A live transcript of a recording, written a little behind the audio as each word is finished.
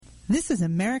This is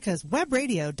America's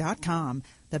Webradio.com,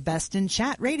 the best in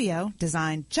chat radio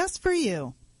designed just for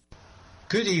you.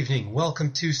 Good evening.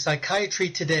 Welcome to Psychiatry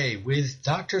Today with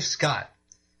Dr. Scott.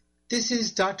 This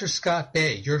is Dr. Scott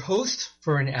Bay, your host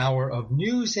for an hour of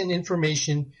news and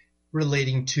information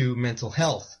relating to mental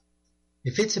health.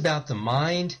 If it's about the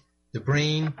mind, the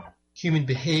brain, human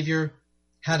behavior,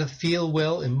 how to feel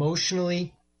well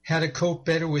emotionally, how to cope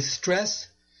better with stress,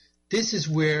 this is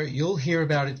where you'll hear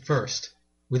about it first,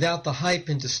 without the hype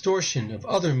and distortion of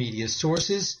other media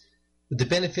sources, with the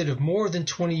benefit of more than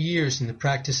 20 years in the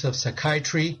practice of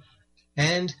psychiatry,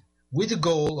 and with the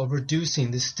goal of reducing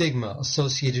the stigma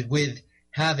associated with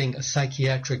having a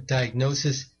psychiatric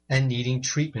diagnosis and needing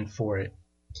treatment for it.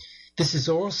 This is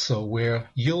also where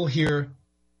you'll hear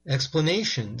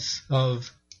explanations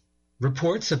of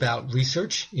reports about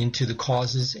research into the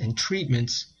causes and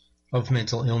treatments of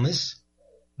mental illness,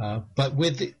 but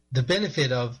with the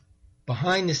benefit of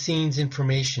behind-the-scenes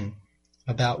information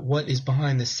about what is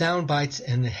behind the sound bites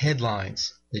and the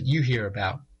headlines that you hear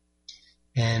about.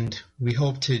 And we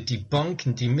hope to debunk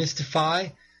and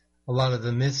demystify a lot of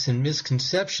the myths and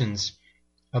misconceptions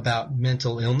about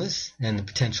mental illness and the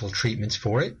potential treatments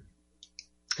for it.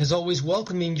 As always,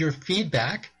 welcoming your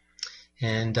feedback,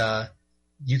 and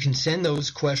you can send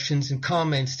those questions and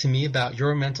comments to me about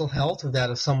your mental health or that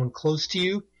of someone close to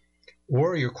you,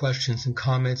 or your questions and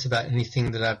comments about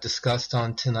anything that I've discussed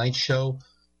on tonight's show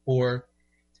or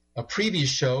a previous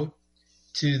show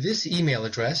to this email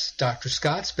address, Dr.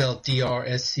 Scott, spelled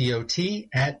DRSCOT,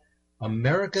 at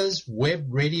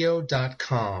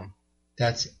americaswebradio.com.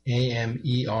 That's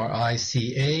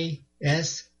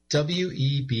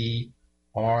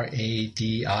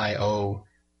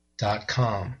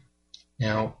AMERICASWEBRADIO.com.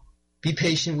 Now, be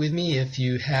patient with me if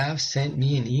you have sent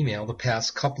me an email the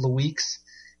past couple of weeks.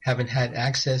 Haven't had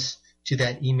access to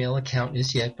that email account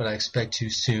as yet, but I expect to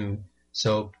soon.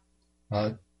 So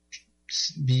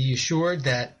be assured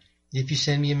that if you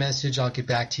send me a message, I'll get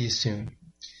back to you soon.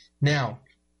 Now,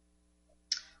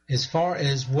 as far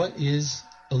as what is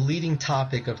a leading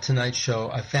topic of tonight's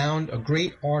show, I found a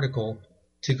great article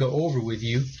to go over with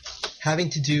you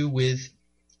having to do with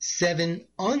 7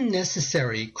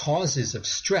 unnecessary causes of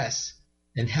stress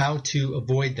and how to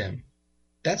avoid them.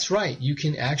 That's right, you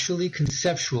can actually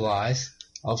conceptualize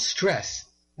of stress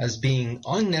as being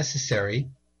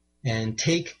unnecessary and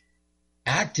take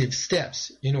active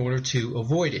steps in order to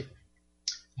avoid it.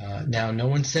 Now, no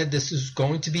one said this is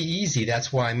going to be easy.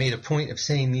 That's why I made a point of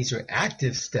saying these are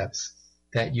active steps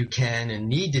that you can and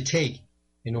need to take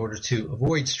in order to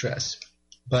avoid stress.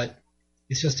 But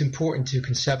it's just important to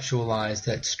conceptualize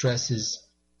that stress is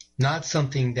not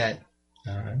something that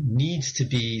needs to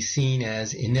be seen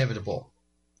as inevitable.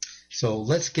 So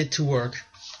let's get to work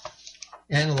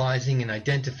analyzing and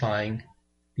identifying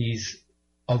these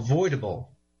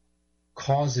avoidable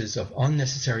causes of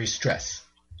unnecessary stress.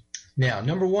 Now,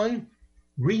 number 1,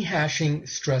 rehashing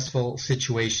stressful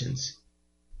situations.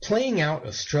 Playing out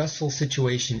a stressful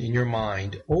situation in your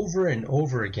mind over and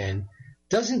over again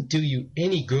doesn't do you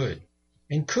any good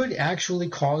and could actually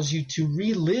cause you to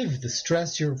relive the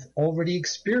stress you've already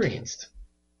experienced.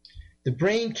 The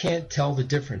brain can't tell the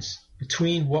difference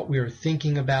between what we are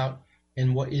thinking about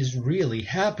and what is really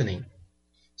happening.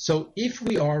 So if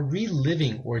we are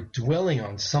reliving or dwelling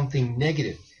on something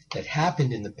negative that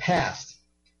happened in the past,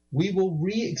 we will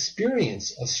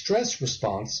re-experience a stress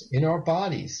response in our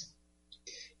bodies.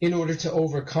 In order to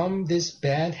overcome this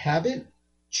bad habit,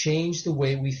 change the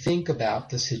way we think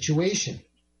about the situation.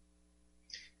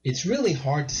 It's really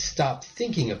hard to stop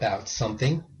thinking about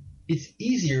something. It's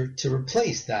easier to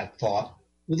replace that thought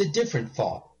with a different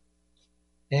thought.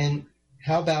 And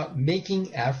how about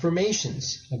making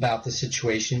affirmations about the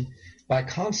situation by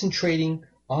concentrating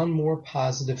on more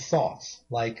positive thoughts,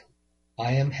 like,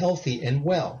 I am healthy and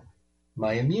well,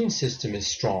 my immune system is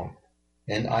strong,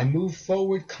 and I move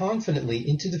forward confidently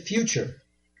into the future.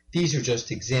 These are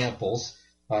just examples.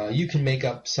 You can make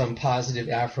up some positive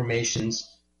affirmations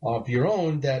of your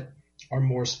own that are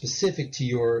more specific to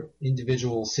your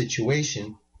individual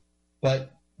situation,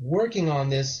 but working on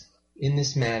this in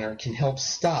this manner can help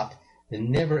stop the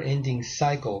never-ending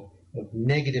cycle of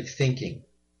negative thinking.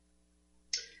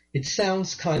 It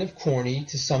sounds kind of corny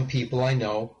to some people, I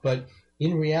know, but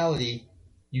in reality,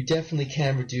 you definitely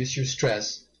can reduce your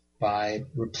stress by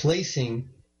replacing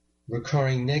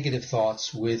recurring negative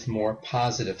thoughts with more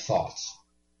positive thoughts.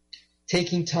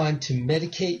 Taking time to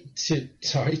meditate,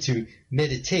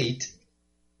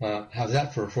 how's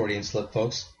that for a Freudian slip,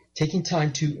 folks? Taking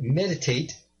time to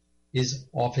meditate is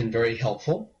often very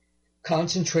helpful.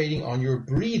 Concentrating on your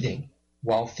breathing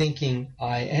while thinking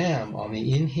I am on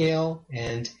the inhale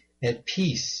and at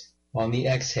peace on the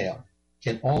exhale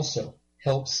can also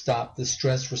help stop the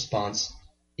stress response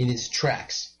in its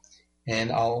tracks.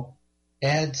 And I'll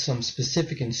add some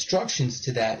specific instructions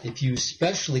to that if you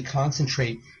especially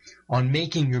concentrate on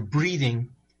making your breathing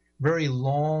very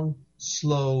long,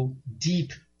 slow,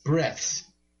 deep breaths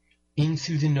in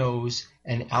through the nose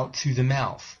and out through the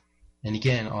mouth. And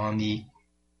again, on the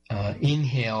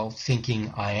inhale,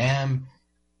 thinking I am,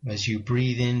 as you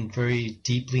breathe in very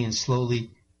deeply and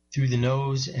slowly through the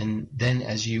nose, and then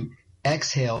as you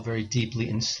exhale very deeply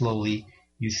and slowly,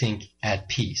 you think at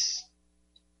peace.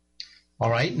 All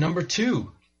right, number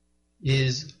 2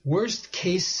 is worst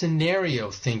case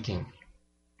scenario thinking.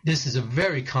 This is a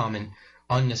very common,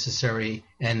 unnecessary,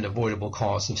 and avoidable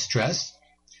cause of stress.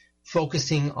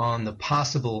 Focusing on the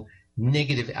possible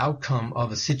negative outcome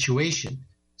of a situation,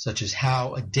 such as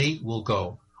how a date will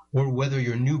go or whether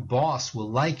your new boss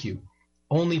will like you,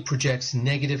 only projects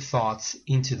negative thoughts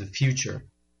into the future.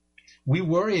 We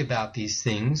worry about these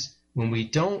things when we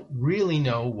don't really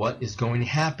know what is going to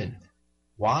happen.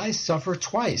 Why suffer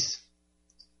twice?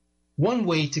 One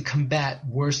way to combat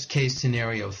worst-case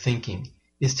scenario thinking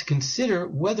is to consider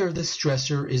whether the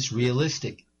stressor is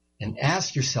realistic and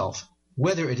ask yourself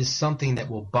whether it is something that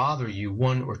will bother you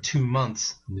 1 or 2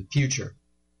 months in the future.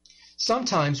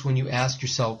 Sometimes when you ask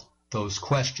yourself those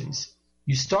questions,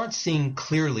 you start seeing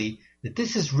clearly that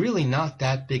this is really not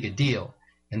that big a deal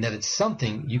and that it's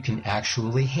something you can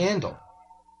actually handle.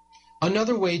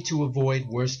 Another way to avoid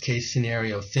worst-case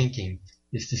scenario thinking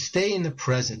is to stay in the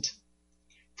present.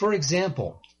 For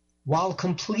example, while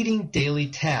completing daily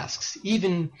tasks,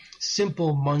 even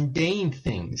simple mundane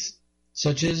things,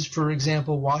 such as, for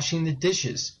example, washing the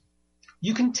dishes,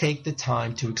 you can take the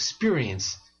time to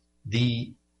experience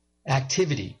the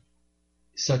activity,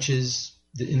 such as,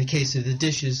 in the case of the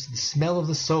dishes, the smell of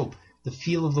the soap, the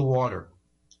feel of the water,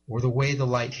 or the way the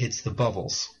light hits the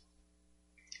bubbles.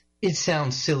 It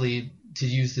sounds silly to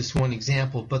use this one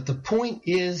example, but the point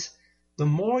is, the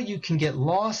more you can get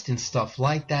lost in stuff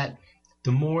like that,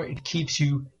 the more it keeps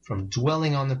you from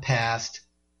dwelling on the past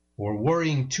or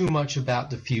worrying too much about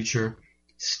the future.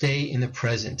 Stay in the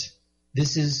present.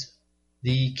 This is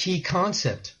the key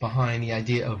concept behind the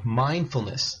idea of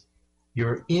mindfulness.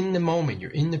 You're in the moment,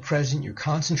 you're in the present, you're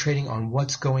concentrating on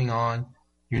what's going on,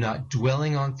 you're not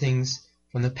dwelling on things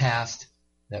from the past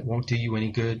that won't do you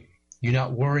any good, you're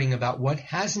not worrying about what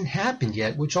hasn't happened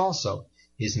yet, which also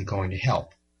isn't going to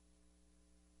help.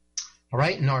 All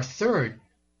right, and our third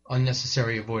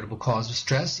unnecessary avoidable cause of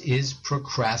stress is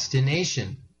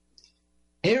procrastination.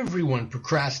 Everyone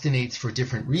procrastinates for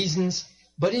different reasons,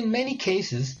 but in many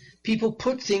cases, people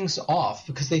put things off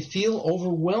because they feel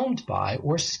overwhelmed by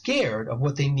or scared of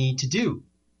what they need to do.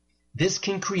 This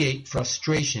can create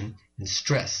frustration and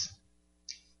stress.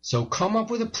 So come up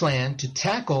with a plan to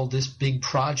tackle this big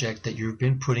project that you've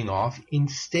been putting off in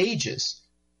stages,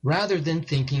 rather than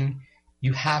thinking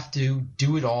you have to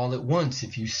do it all at once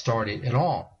if you start it at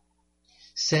all.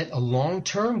 Set a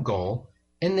long-term goal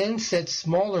and then set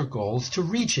smaller goals to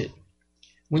reach it.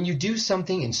 When you do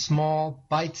something in small,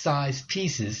 bite-sized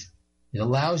pieces, it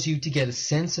allows you to get a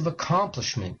sense of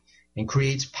accomplishment and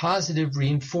creates positive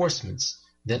reinforcements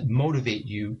that motivate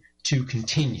you to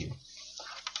continue.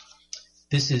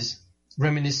 This is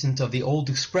reminiscent of the old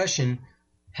expression,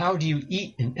 how do you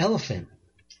eat an elephant?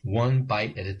 One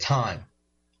bite at a time.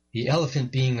 The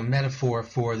elephant being a metaphor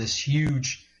for this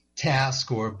huge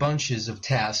task or bunches of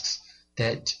tasks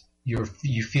that you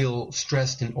feel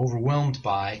stressed and overwhelmed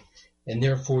by, and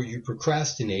therefore you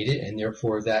procrastinate it, and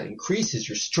therefore that increases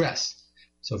your stress.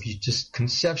 So if you just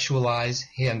conceptualize,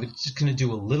 hey, I'm just going to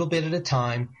do a little bit at a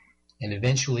time, and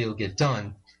eventually it'll get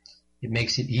done, it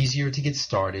makes it easier to get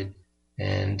started,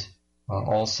 and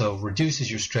also reduces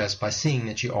your stress by seeing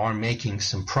that you are making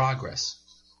some progress.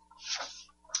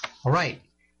 All right,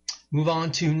 move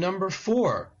on to number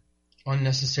 4,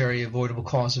 unnecessary avoidable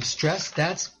cause of stress.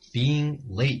 That's being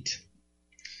late.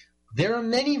 There are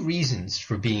many reasons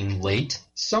for being late,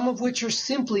 some of which are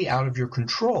simply out of your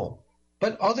control,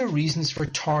 but other reasons for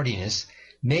tardiness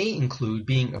may include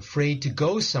being afraid to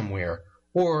go somewhere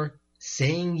or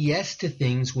saying yes to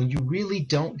things when you really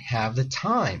don't have the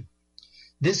time.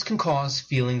 This can cause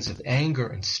feelings of anger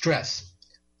and stress,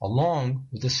 along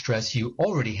with the stress you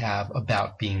already have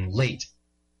about being late.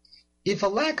 If a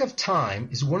lack of time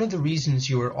is one of the reasons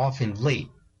you are often late,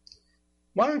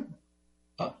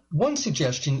 one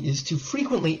suggestion is to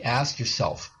frequently ask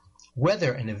yourself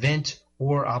whether an event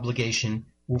or obligation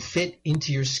will fit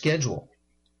into your schedule,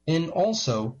 and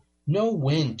also know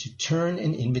when to turn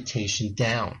an invitation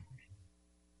down.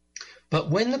 But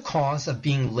when the cause of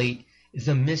being late is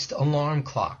a missed alarm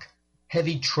clock,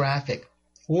 heavy traffic,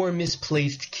 or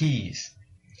misplaced keys.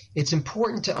 It's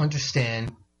important to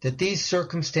understand that these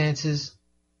circumstances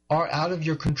are out of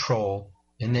your control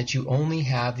and that you only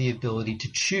have the ability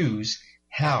to choose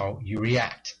how you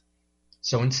react.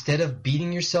 So instead of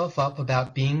beating yourself up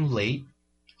about being late,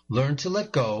 learn to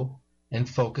let go and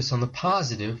focus on the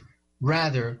positive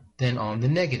rather than on the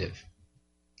negative.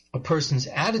 A person's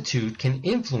attitude can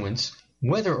influence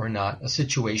whether or not a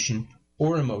situation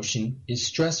or emotion is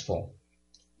stressful.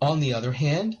 On the other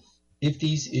hand, if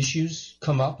these issues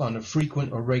come up on a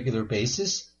frequent or regular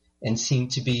basis and seem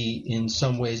to be in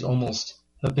some ways almost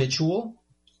habitual,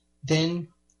 then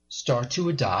start to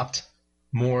adopt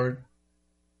more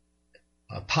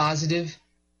positive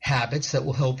habits that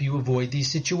will help you avoid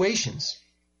these situations.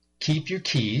 Keep your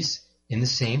keys in the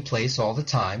same place all the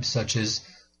time, such as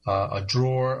a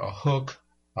drawer, a hook,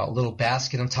 a little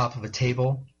basket on top of a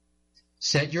table.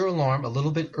 Set your alarm a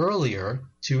little bit earlier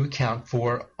to account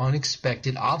for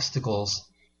unexpected obstacles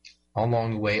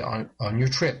along the way on your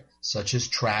trip, such as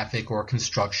traffic or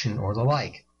construction or the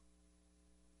like.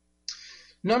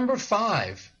 Number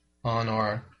 5 on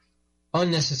our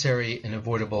unnecessary and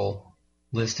avoidable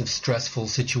list of stressful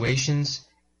situations: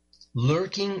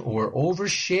 lurking or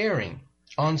oversharing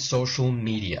on social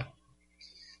media.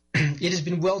 It has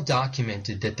been well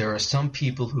documented that there are some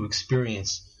people who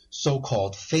experience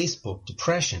so-called Facebook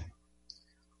depression.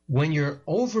 When you're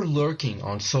over-lurking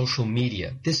on social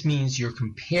media, this means you're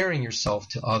comparing yourself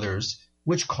to others,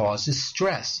 which causes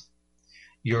stress.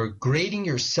 You're grading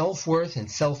your self-worth and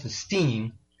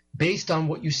self-esteem based on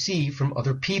what you see from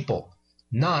other people,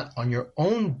 not on your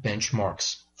own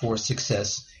benchmarks for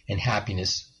success and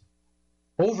happiness.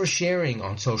 Oversharing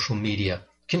on social media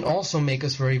can also make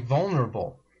us very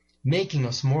vulnerable, making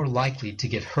us more likely to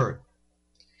get hurt.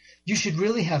 You should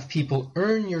really have people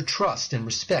earn your trust and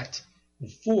respect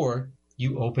before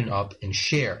you open up and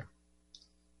share.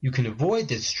 You can avoid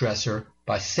this stressor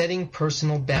by setting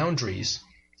personal boundaries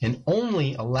and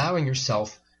only allowing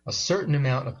yourself a certain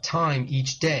amount of time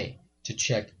each day to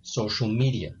check social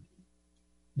media.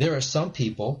 There are some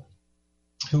people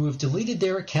who have deleted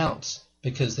their accounts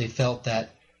because they felt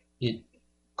that it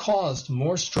caused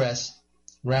more stress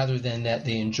rather than that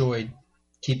they enjoyed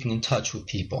keeping in touch with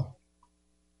people.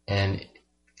 And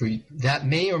that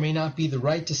may or may not be the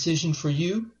right decision for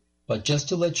you, but just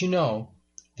to let you know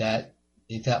that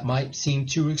if that might seem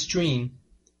too extreme,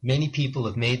 many people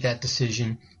have made that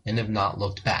decision and have not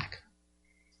looked back.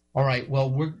 All right,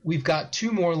 well, we've got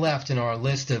 2 more left in our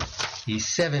list of the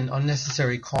 7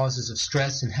 unnecessary causes of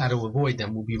stress and how to avoid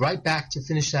them. We'll be right back to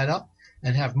finish that up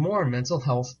and have more mental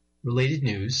health related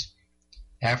news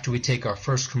after we take our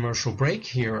first commercial break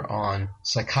here on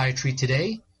Psychiatry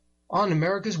Today on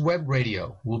America's Web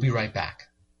Radio. We'll be right back.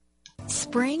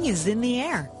 Spring is in the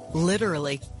air,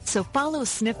 literally. So follow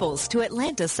Sniffles to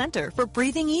Atlanta Center for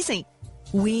Breathing Easy.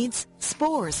 Weeds,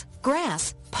 spores,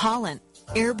 grass, pollen.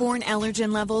 Airborne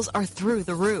allergen levels are through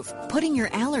the roof, putting your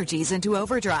allergies into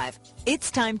overdrive. It's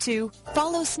time to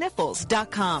follow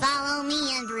Sniffles.com. Follow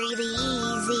me and breathe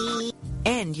easy.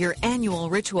 End your annual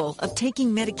ritual of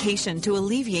taking medication to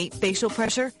alleviate facial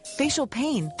pressure, facial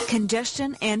pain,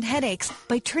 congestion, and headaches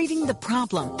by treating the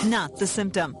problem, not the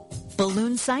symptom.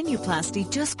 Balloon sinuplasty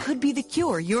just could be the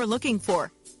cure you're looking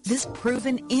for. This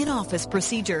proven in-office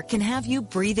procedure can have you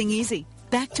breathing easy,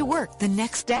 back to work the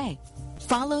next day.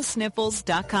 Follow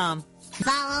Sniffles.com.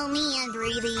 Follow me and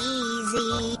breathe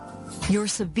easy. Your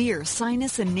severe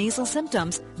sinus and nasal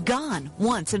symptoms gone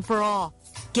once and for all.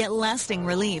 Get lasting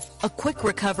relief, a quick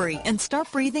recovery, and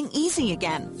start breathing easy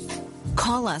again.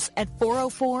 Call us at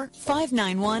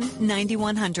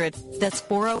 404-591-9100. That's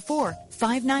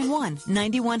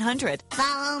 404-591-9100.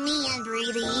 Follow me and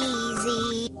breathe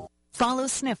easy. Follow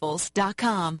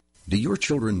Sniffles.com. Do your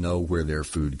children know where their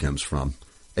food comes from?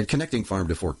 At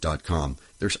ConnectingFarmToFork.com,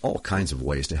 there's all kinds of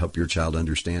ways to help your child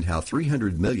understand how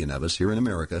 300 million of us here in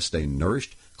America stay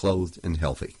nourished, clothed, and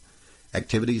healthy.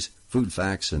 Activities, food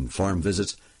facts, and farm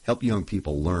visits help young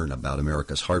people learn about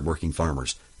America's hardworking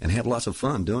farmers and have lots of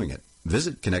fun doing it.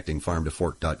 Visit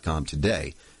ConnectingFarmToFork.com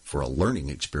today for a learning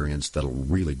experience that'll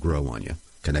really grow on you.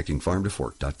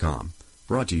 ConnectingFarmToFork.com.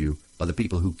 Brought to you by the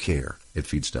people who care at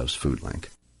Feedstuffs Food Link.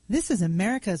 This is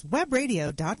America's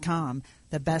Webradio.com,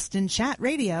 the best in chat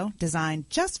radio designed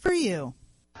just for you.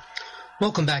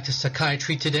 Welcome back to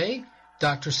Psychiatry Today.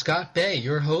 Dr. Scott Bay,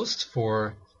 your host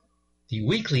for the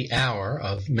weekly hour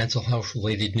of mental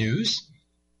health-related news.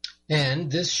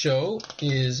 And this show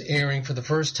is airing for the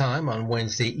first time on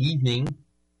Wednesday evening,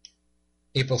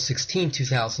 April 16,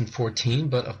 2014,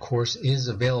 but of course is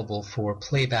available for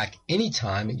playback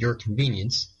anytime at your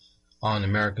convenience on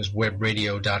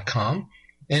americaswebradio.com.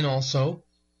 And also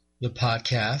The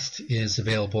podcast is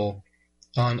available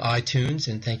on iTunes,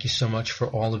 and thank you so much for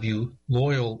all of you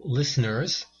loyal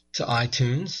listeners to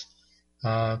iTunes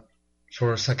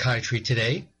for Psychiatry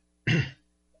Today.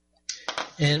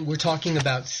 And we're talking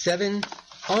about 7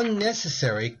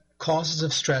 unnecessary causes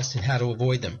of stress and how to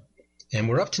avoid them. And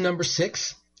we're up to number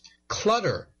 6,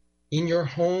 clutter in your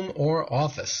home or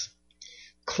office.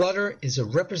 Clutter is a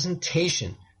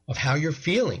representation of how you're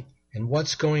feeling and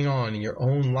what's going on in your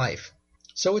own life.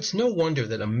 So it's no wonder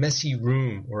that a messy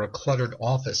room or a cluttered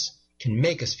office can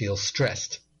make us feel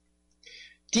stressed.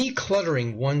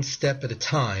 Decluttering one step at a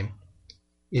time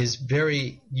is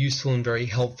very useful and very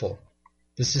helpful.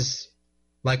 This is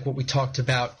like what we talked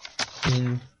about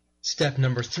in step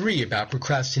number 3 about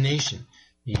procrastination.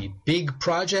 The big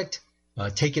project,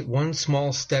 take it one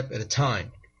small step at a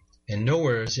time. And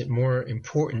nowhere is it more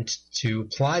important to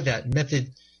apply that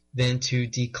method than to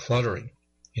decluttering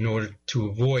in order to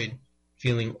avoid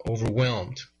feeling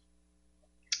overwhelmed.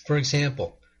 For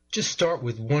example, just start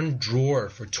with one drawer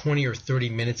for 20 or 30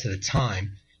 minutes at a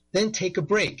time, then take a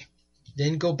break,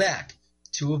 then go back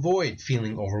to avoid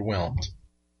feeling overwhelmed.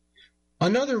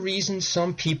 Another reason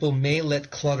some people may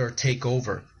let clutter take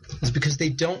over is because they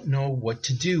don't know what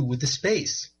to do with the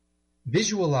space.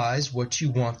 Visualize what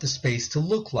you want the space to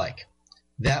look like.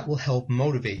 That will help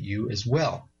motivate you as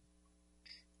well.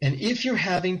 And if you're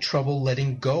having trouble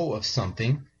letting go of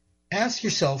something, ask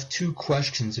yourself 2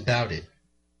 questions about it.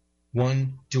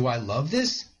 1, do I love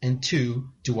this? And 2,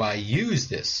 do I use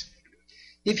this?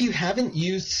 If you haven't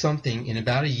used something in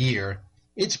about a year,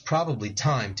 it's probably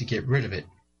time to get rid of it.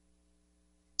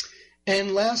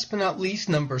 And last but not least,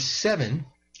 number 7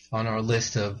 on our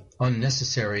list of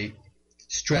unnecessary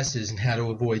stresses and how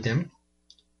to avoid them,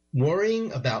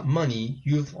 worrying about money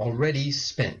you've already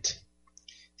spent.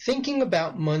 Thinking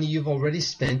about money you've already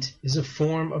spent is a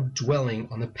form of dwelling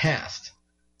on the past.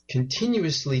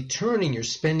 Continuously turning your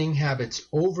spending habits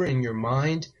over in your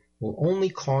mind will only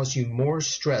cause you more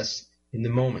stress in the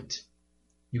moment.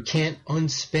 You can't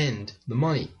unspend the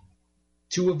money.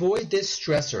 To avoid this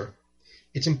stressor,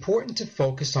 it's important to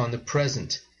focus on the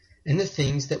present and the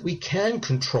things that we can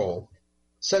control,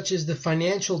 such as the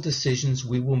financial decisions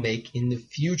we will make in the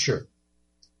future.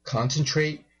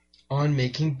 Concentrate on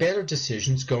making better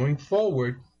decisions going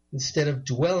forward instead of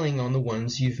dwelling on the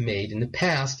ones you've made in the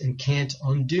past and can't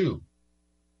undo.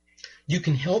 You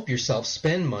can help yourself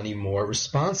spend money more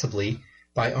responsibly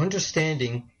by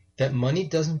understanding that money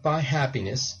doesn't buy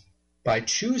happiness, by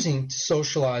choosing to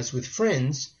socialize with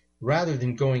friends rather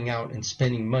than going out and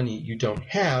spending money you don't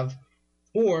have,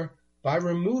 or by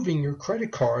removing your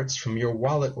credit cards from your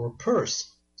wallet or purse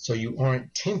so you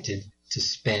aren't tempted to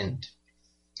spend.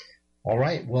 All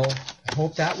right, well, I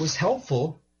hope that was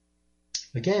helpful.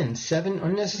 Again, 7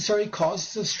 unnecessary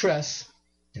causes of stress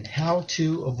and how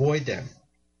to avoid them.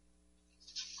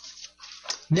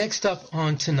 Next up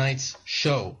on tonight's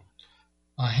show,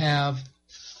 I have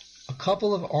a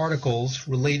couple of articles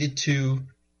related to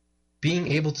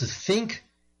being able to think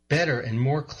better and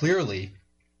more clearly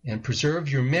and preserve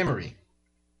your memory.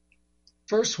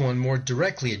 First one more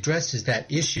directly addresses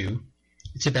that issue.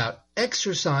 It's about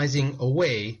exercising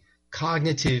away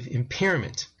cognitive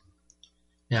impairment.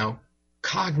 Now,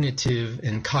 cognitive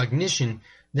and cognition,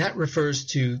 that refers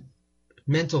to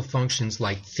mental functions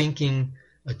like thinking,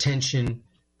 attention,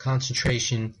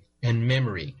 concentration, and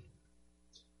memory.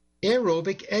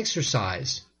 Aerobic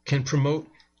exercise can promote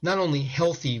not only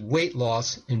healthy weight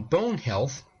loss and bone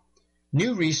health,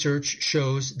 new research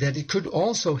shows that it could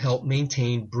also help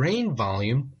maintain brain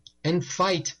volume and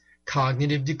fight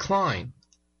cognitive decline.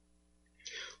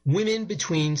 Women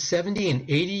between 70 and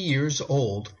 80 years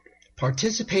old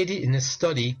participated in a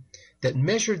study that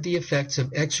measured the effects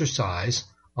of exercise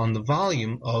on the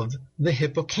volume of the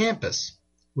hippocampus,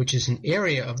 which is an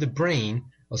area of the brain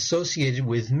associated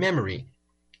with memory.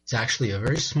 It's actually a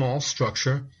very small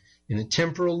structure in the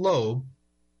temporal lobe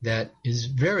that is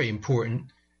very important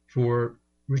for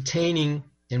retaining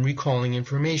and recalling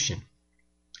information.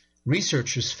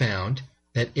 Researchers found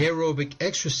that aerobic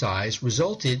exercise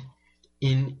resulted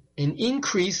in an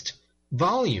increased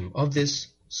volume of this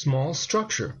small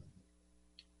structure.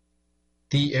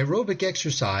 The aerobic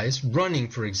exercise, running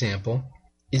for example,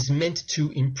 is meant to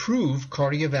improve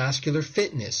cardiovascular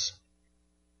fitness.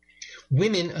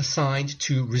 Women assigned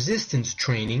to resistance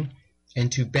training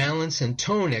and to balance and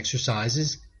tone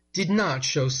exercises did not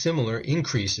show similar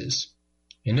increases.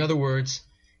 In other words,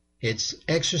 it's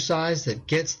exercise that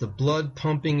gets the blood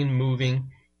pumping and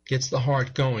moving, gets the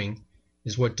heart going,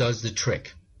 is what does the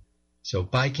trick. So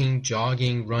biking,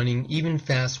 jogging, running, even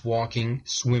fast walking,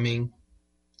 swimming.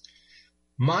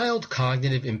 Mild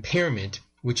cognitive impairment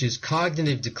which is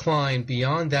cognitive decline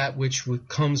beyond that which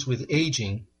comes with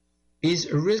aging, is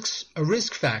a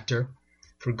risk factor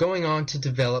for going on to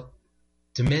develop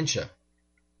dementia.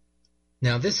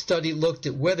 Now, this study looked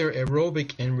at whether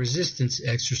aerobic and resistance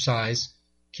exercise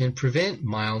can prevent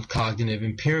mild cognitive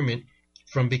impairment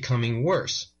from becoming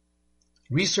worse.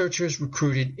 Researchers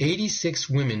recruited 86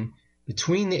 women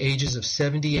between the ages of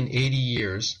 70 and 80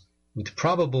 years with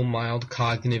probable mild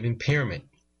cognitive impairment.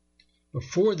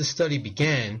 Before the study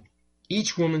began,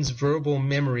 each woman's verbal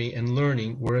memory and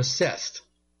learning were assessed.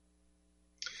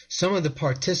 Some of the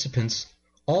participants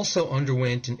also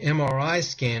underwent an MRI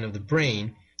scan of the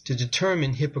brain to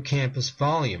determine hippocampus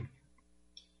volume.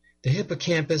 The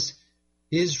hippocampus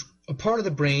is a part of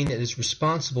the brain that is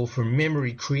responsible for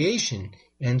memory creation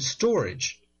and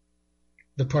storage.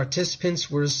 The participants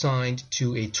were assigned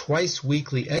to a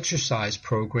twice-weekly exercise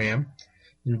program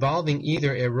involving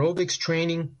either aerobics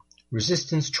training,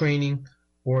 resistance training,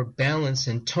 or balance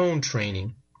and tone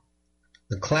training.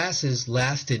 The classes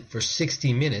lasted for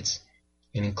 60 minutes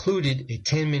and included a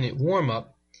 10-minute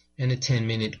warm-up and a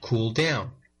 10-minute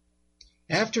cool-down.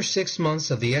 After 6 months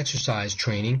of the exercise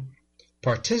training,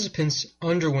 participants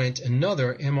underwent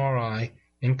another MRI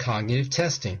and cognitive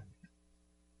testing.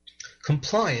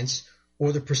 Compliance,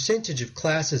 or the percentage of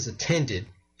classes attended,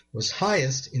 was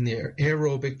highest in the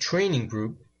aerobic training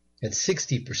group at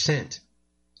 60%.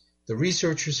 The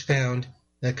researchers found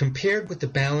that compared with the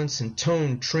balance and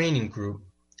tone training group,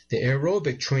 the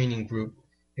aerobic training group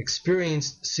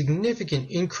experienced significant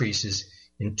increases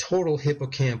in total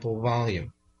hippocampal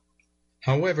volume.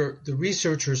 However, the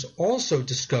researchers also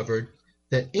discovered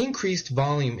that increased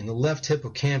volume in the left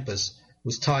hippocampus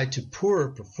was tied to poorer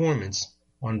performance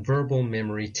on verbal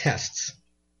memory tests.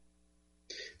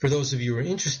 For those of you who are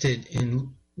interested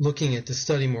in looking at the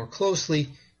study more closely,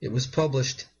 it was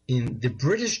published in the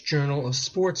British Journal of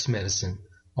Sports Medicine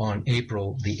on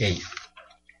April the 8th.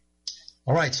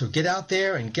 All right, so get out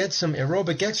there and get some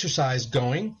aerobic exercise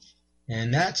going,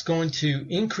 and that's going to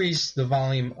increase the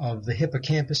volume of the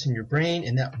hippocampus in your brain,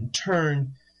 and that in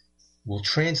turn will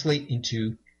translate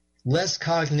into less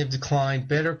cognitive decline,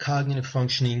 better cognitive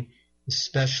functioning,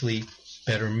 especially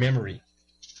better memory.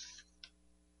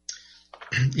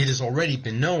 It has already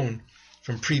been known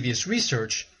from previous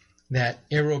research that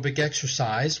aerobic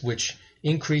exercise, which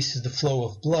increases the flow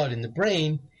of blood in the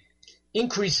brain,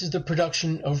 increases the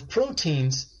production of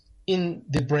proteins in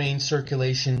the brain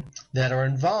circulation that are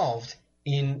involved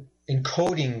in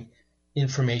encoding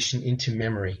information into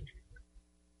memory.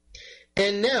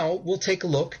 And now we'll take a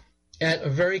look at a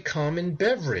very common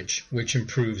beverage which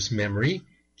improves memory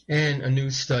and a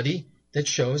new study that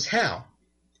shows how.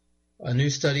 A new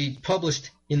study published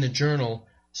in the journal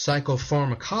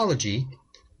Psychopharmacology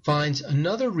finds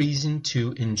another reason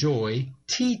to enjoy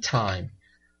tea time.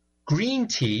 Green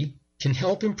tea can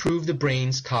help improve the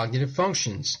brain's cognitive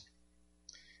functions.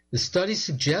 The study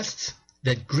suggests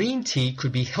that green tea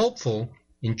could be helpful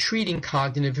in treating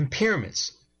cognitive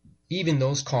impairments, even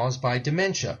those caused by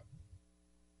dementia.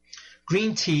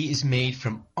 Green tea is made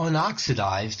from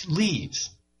unoxidized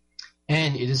leaves,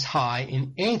 and it is high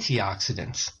in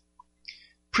antioxidants.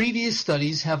 Previous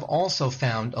studies have also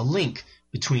found a link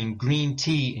between green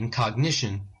tea and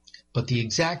cognition, but the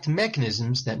exact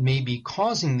mechanisms that may be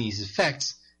causing these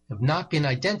effects have not been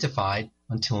identified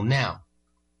until now.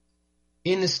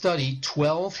 In the study,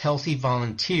 12 healthy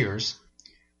volunteers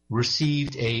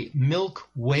received a milk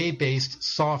whey-based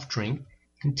soft drink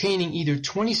containing either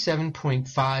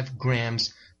 27.5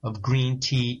 grams of green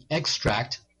tea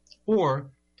extract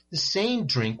or the same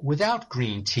drink without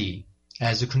green tea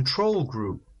as a control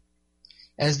group.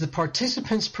 As the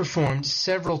participants performed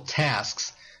several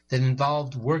tasks that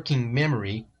involved working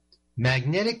memory,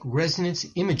 magnetic resonance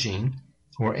imaging,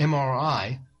 or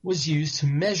MRI, was used to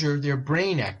measure their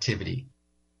brain activity.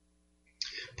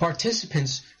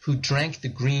 Participants who drank the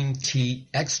green tea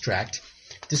extract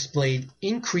displayed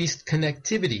increased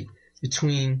connectivity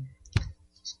between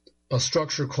a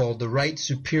structure called the right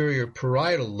superior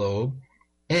parietal lobe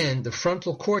and the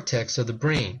frontal cortex of the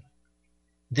brain.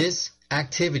 This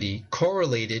activity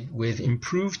correlated with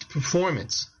improved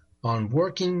performance on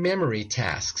working memory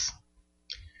tasks.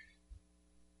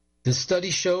 The study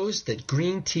shows that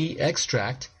green tea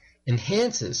extract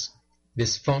enhances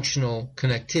this functional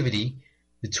connectivity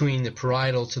between the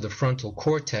parietal to the frontal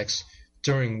cortex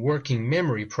during working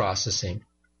memory processing,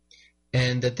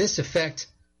 and that this effect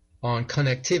on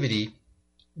connectivity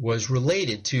was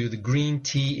related to the green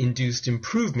tea-induced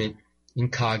improvement in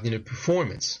cognitive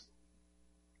performance.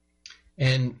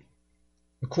 And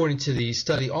according to the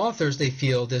study authors, they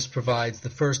feel this provides the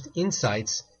first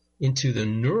insights into the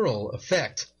neural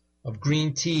effect of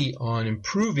green tea on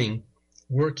improving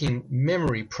working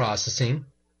memory processing,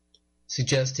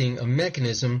 suggesting a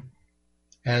mechanism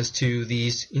as to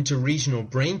these interregional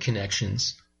brain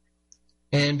connections.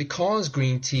 And because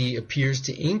green tea appears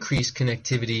to increase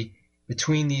connectivity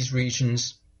between these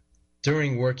regions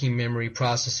during working memory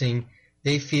processing,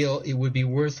 they feel it would be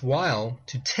worthwhile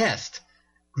to test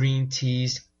green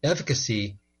tea's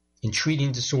efficacy in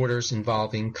treating disorders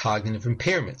involving cognitive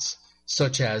impairments,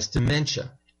 such as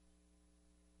dementia.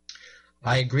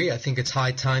 I agree. I think it's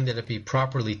high time that it be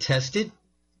properly tested.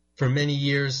 For many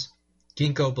years,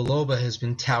 ginkgo biloba has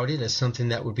been touted as something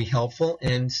that would be helpful,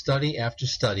 and study after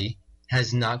study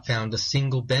has not found a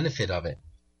single benefit of it.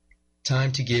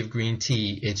 Time to give green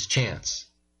tea its chance.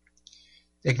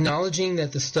 Acknowledging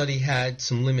that the study had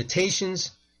some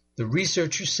limitations, the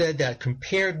researchers said that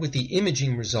compared with the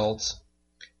imaging results,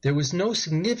 there was no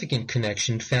significant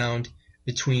connection found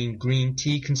between green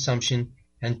tea consumption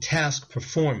and task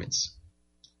performance.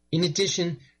 In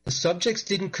addition, the subjects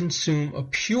didn't consume a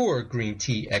pure green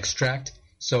tea extract,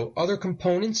 so other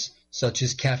components, such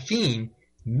as caffeine,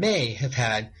 may have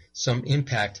had some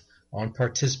impact on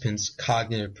participants'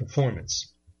 cognitive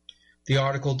performance. The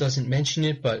article doesn't mention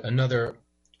it, but another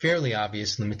fairly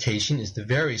obvious limitation is the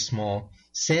very small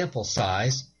sample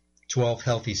size, 12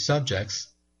 healthy subjects.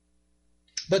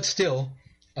 But still,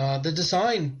 the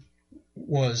design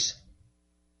was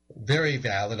very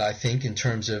valid, I think, in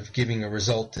terms of giving a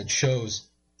result that shows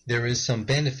there is some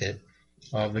benefit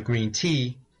of the green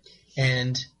tea.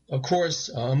 And, of course,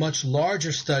 a much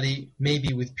larger study,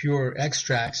 maybe with pure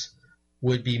extracts,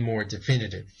 would be more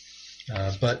definitive.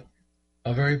 But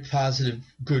a very positive,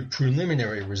 good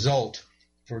preliminary result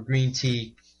for green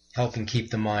tea helping keep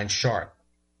the mind sharp.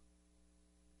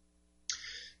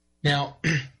 Now,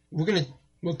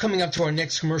 we're coming up to our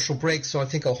next commercial break, so I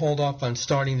think I'll hold off on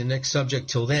starting the next subject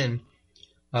till then.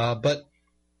 But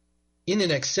in the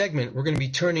next segment, we're going to be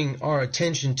turning our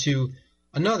attention to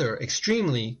another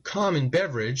extremely common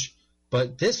beverage,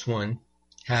 but this one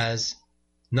has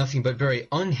nothing but very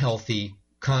unhealthy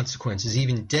consequences,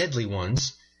 even deadly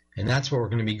ones, and that's what we're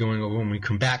going to be going over when we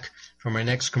come back from our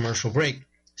next commercial break,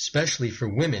 especially for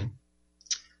women.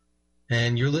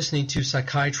 And you're listening to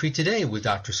Psychiatry Today with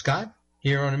Dr. Scott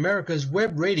here on America's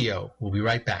Web Radio. We'll be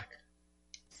right back.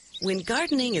 When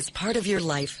gardening is part of your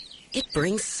life, it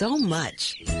brings so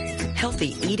much.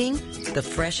 Healthy eating, the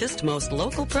freshest, most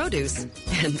local produce,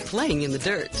 and playing in the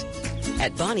dirt.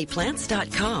 At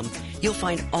BonniePlants.com, you'll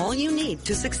find all you need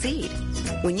to succeed.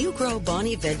 When you grow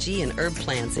Bonnie veggie and herb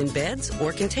plants in beds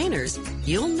or containers,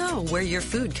 you'll know where your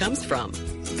food comes from.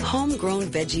 Homegrown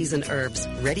veggies and herbs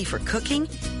ready for cooking,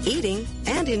 eating,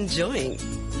 and enjoying.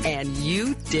 And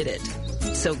you did it.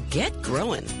 So get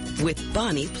growing with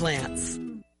Bonnie Plants.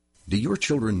 Do your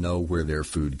children know where their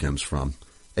food comes from?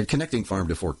 At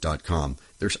ConnectingFarmToFork.com,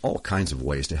 there's all kinds of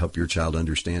ways to help your child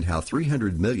understand how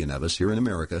 300 million of us here in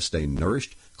America stay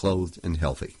nourished, clothed, and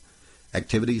healthy.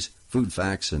 Activities, food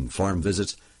facts, and farm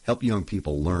visits help young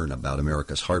people learn about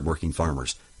America's hardworking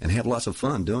farmers and have lots of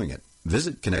fun doing it.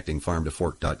 Visit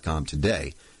ConnectingFarmToFork.com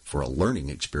today for a learning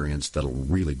experience that'll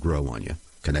really grow on you.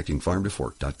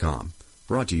 ConnectingFarmToFork.com.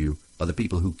 Brought to you by the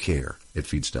people who care at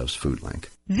Feedstuffs Food Link.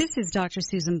 This is Dr.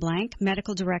 Susan Blank,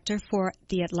 Medical Director for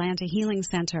the Atlanta Healing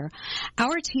Center.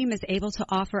 Our team is able to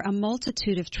offer a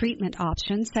multitude of treatment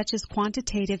options such as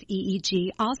quantitative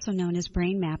EEG, also known as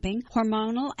brain mapping,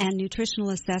 hormonal and nutritional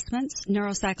assessments,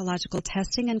 neuropsychological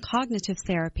testing, and cognitive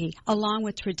therapy, along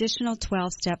with traditional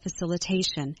 12-step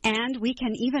facilitation. And we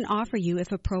can even offer you,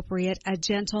 if appropriate, a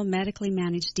gentle medically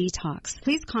managed detox.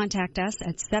 Please contact us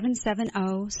at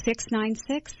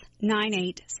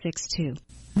 770-696-9862.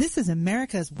 This is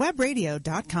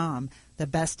America'sWebRadio.com, the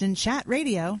best in chat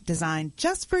radio designed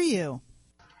just for you.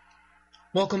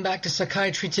 Welcome back to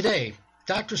Psychiatry Today.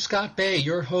 Dr. Scott Bay,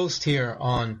 your host here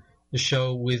on the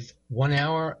show with 1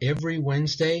 hour every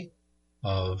Wednesday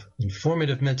of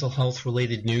informative mental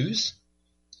health-related news.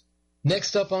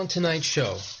 Next up on tonight's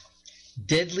show,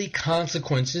 deadly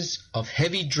consequences of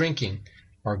heavy drinking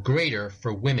are greater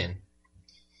for women.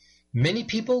 Many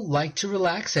people like to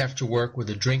relax after work with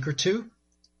a drink or two,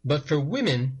 but for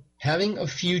women, having a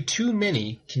few too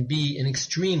many can be an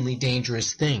extremely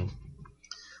dangerous thing.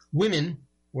 Women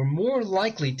were more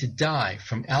likely to die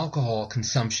from alcohol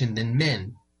consumption than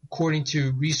men, according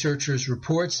to researchers'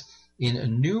 reports in a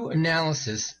new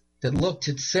analysis that looked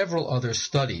at several other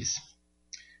studies.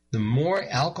 The more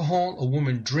alcohol a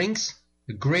woman drinks,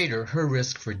 the greater her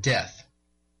risk for death.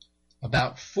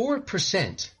 About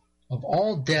 4% of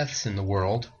all deaths in the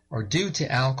world are due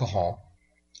to alcohol.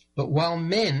 But while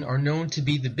men are known to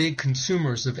be the big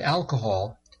consumers of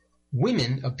alcohol,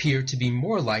 women appear to be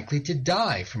more likely to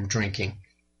die from drinking.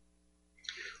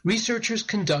 Researchers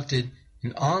conducted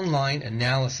an online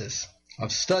analysis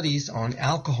of studies on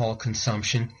alcohol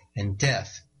consumption and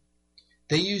death.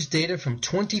 They used data from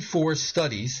 24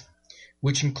 studies,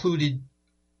 which included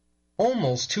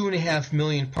almost 2.5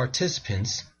 million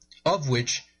participants, of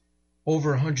which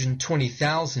over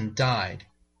 120,000 died.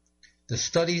 The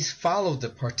studies followed the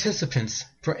participants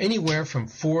for anywhere from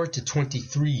 4 to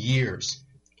 23 years.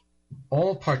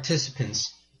 All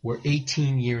participants were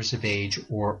 18 years of age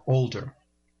or older.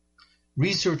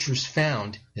 Researchers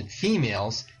found that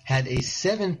females had a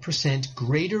 7%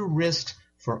 greater risk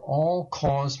for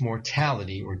all-cause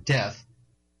mortality or death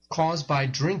caused by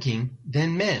drinking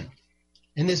than men,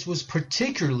 and this was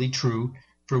particularly true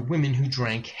for women who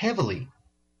drank heavily.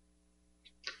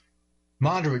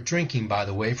 Moderate drinking, by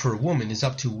the way, for a woman is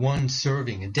up to 1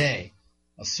 serving a day.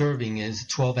 A serving is a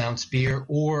 12-ounce beer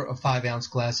or a 5-ounce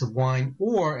glass of wine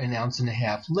or an 1.5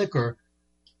 ounce liquor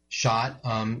shot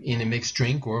in a mixed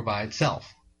drink or by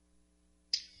itself.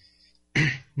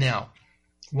 Now,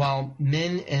 while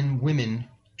men and women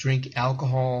drink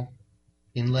alcohol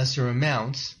in lesser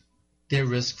amounts, their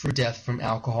risk for death from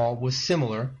alcohol was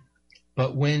similar,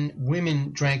 but when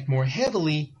women drank more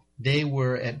heavily, they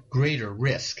were at greater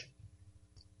risk.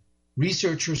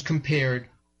 Researchers compared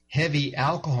heavy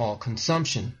alcohol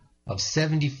consumption of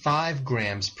 75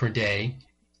 grams per day,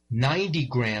 90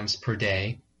 grams per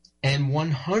day, and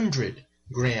 100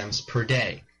 grams per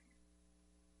day.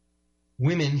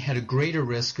 Women had a greater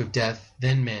risk of death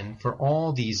than men for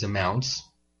all these amounts.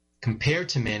 Compared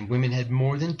to men, women had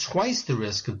more than twice the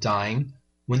risk of dying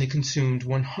when they consumed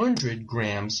 100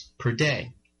 grams per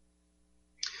day.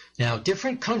 Now,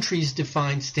 different countries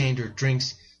define standard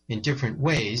drinks in different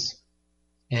ways,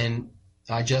 and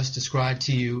I just described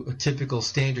to you a typical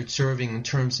standard serving in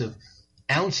terms of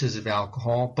ounces of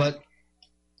alcohol, but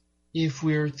if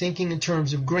we're thinking in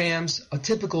terms of grams, a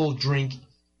typical drink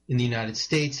in the United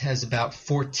States has about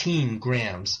 14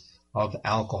 grams of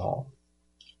alcohol.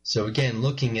 So again,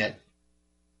 looking at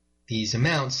these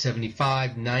amounts,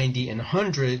 75, 90, and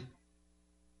 100,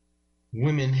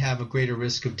 women have a greater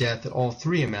risk of death at all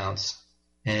 3 amounts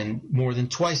and more than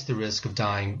twice the risk of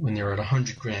dying when they're at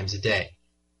 100 grams a day.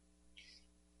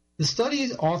 The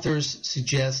study's authors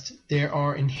suggest there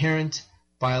are inherent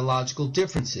biological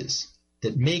differences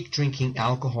that make drinking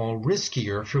alcohol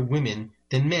riskier for women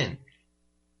than men.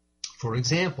 For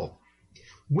example,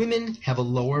 women have a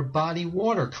lower body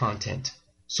water content,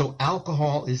 so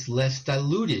alcohol is less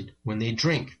diluted when they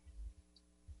drink.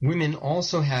 Women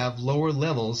also have lower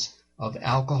levels of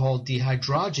alcohol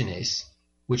dehydrogenase,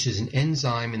 which is an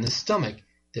enzyme in the stomach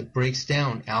that breaks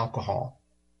down alcohol.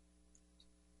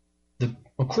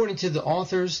 According to the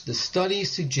authors, the study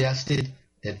suggested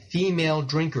that female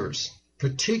drinkers,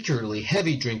 particularly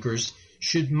heavy drinkers,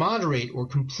 should moderate or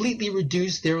completely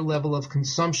reduce their level of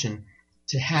consumption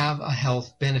to have a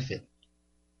health benefit.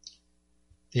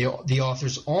 The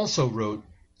authors also wrote,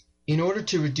 in order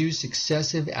to reduce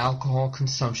excessive alcohol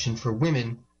consumption for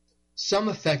women, some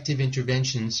effective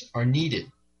interventions are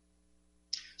needed.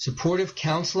 Supportive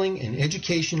counseling and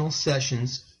educational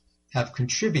sessions have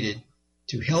contributed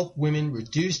to help women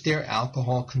reduce their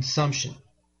alcohol consumption.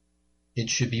 It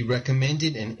should be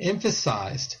recommended and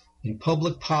emphasized in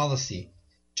public policy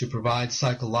to provide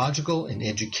psychological and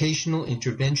educational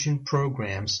intervention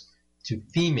programs to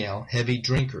female heavy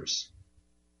drinkers.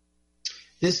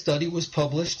 This study was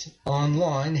published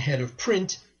online ahead of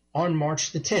print on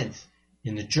March the 10th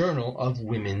in the Journal of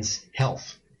Women's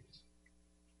Health.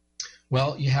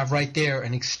 Well, you have right there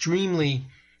an extremely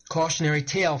cautionary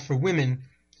tale for women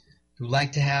who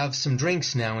like to have some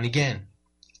drinks now and again.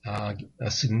 A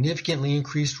significantly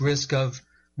increased risk of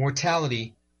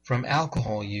mortality from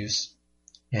alcohol use,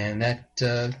 and that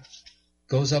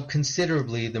goes up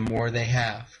considerably the more they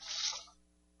have.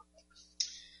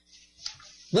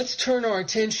 Let's turn our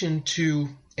attention to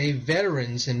a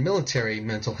veterans and military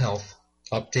mental health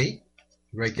update.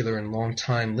 Regular and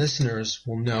long-time listeners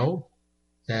will know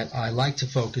that I like to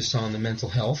focus on the mental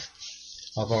health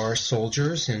of our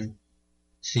soldiers and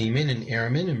seamen and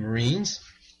airmen and Marines,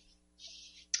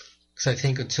 because I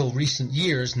think until recent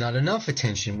years not enough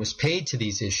attention was paid to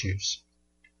these issues.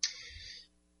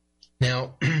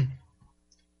 Now,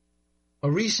 a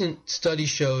recent study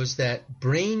shows that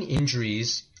brain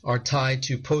injuries are tied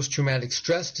to post-traumatic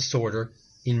stress disorder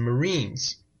in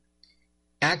Marines.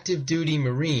 Active duty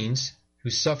Marines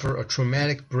who suffer a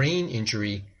traumatic brain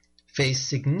injury face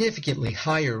significantly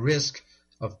higher risk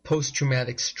of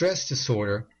post-traumatic stress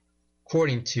disorder,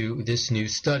 according to this new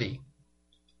study.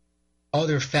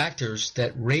 Other factors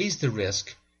that raise the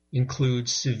risk include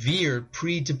severe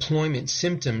pre-deployment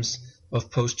symptoms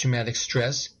of post-traumatic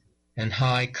stress and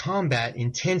high combat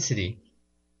intensity.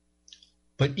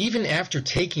 But even after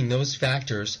taking those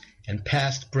factors and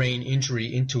past brain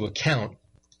injury into account,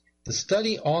 the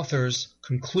study authors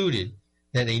concluded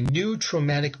that a new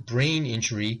traumatic brain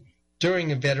injury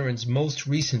during a veteran's most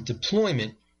recent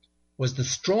deployment was the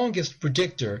strongest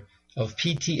predictor of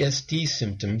PTSD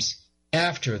symptoms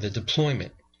after the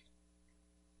deployment.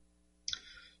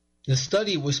 The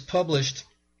study was published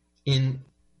in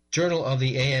Journal of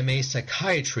the AMA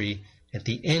Psychiatry at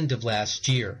the end of last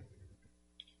year.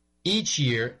 Each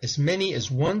year, as many as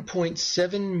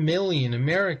 1.7 million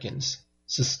Americans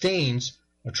sustains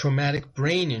a traumatic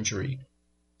brain injury,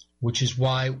 which is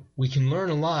why we can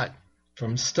learn a lot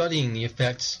from studying the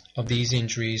effects of these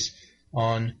injuries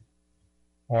on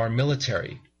our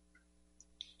military.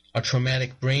 A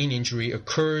traumatic brain injury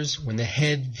occurs when the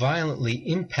head violently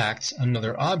impacts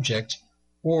another object,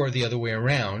 or the other way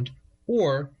around,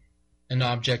 or an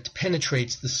object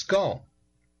penetrates the skull.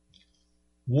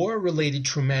 War-related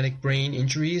traumatic brain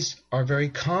injuries are very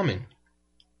common.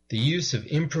 The use of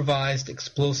improvised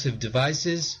explosive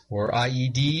devices, or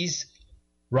IEDs,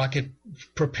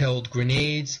 rocket-propelled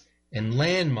grenades, and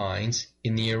landmines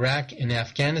in the Iraq and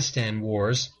Afghanistan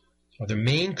wars are the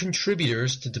main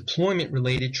contributors to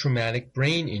deployment-related traumatic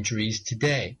brain injuries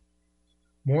today.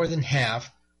 More than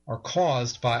half are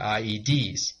caused by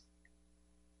IEDs.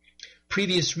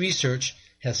 Previous research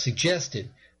has suggested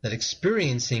that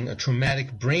experiencing a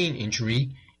traumatic brain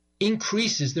injury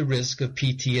increases the risk of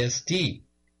PTSD.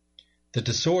 The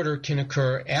disorder can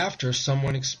occur after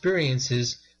someone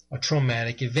experiences a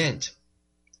traumatic event.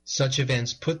 Such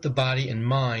events put the body and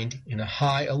mind in a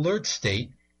high alert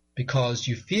state because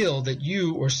you feel that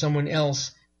you or someone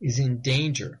else is in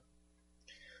danger.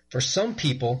 For some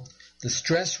people, the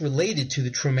stress related to the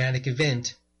traumatic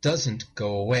event doesn't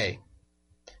go away.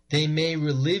 They may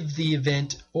relive the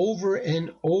event over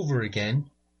and over again,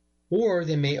 or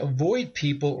they may avoid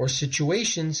people or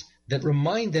situations that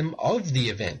remind them of the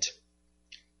event.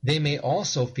 They may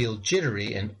also feel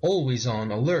jittery and always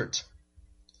on alert.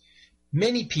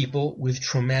 Many people with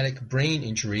traumatic brain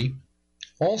injury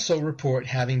also report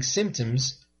having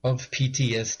symptoms of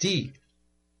PTSD.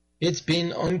 It's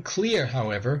been unclear,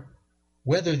 however,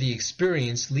 whether the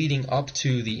experience leading up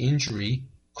to the injury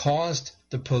caused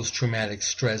the post-traumatic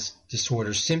stress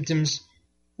disorder symptoms,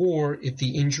 or if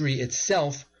the injury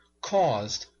itself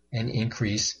caused an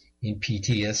increase in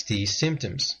PTSD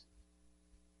symptoms.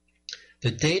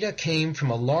 The data came from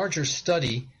a larger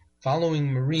study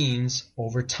following Marines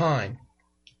over time.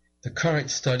 The current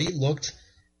study looked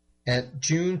at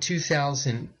June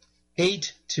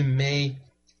 2008 to May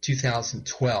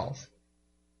 2012.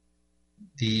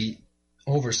 The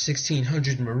over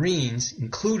 1,600 Marines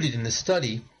included in the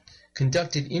study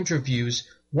conducted interviews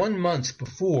 1 month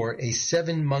before a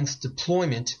 7-month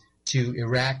deployment to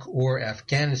Iraq or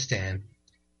Afghanistan,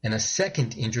 and a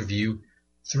second interview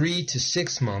 3 to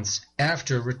 6 months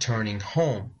after returning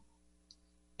home.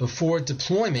 Before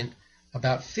deployment,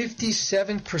 about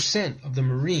 57% of the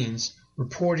Marines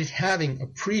reported having a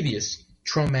previous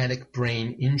traumatic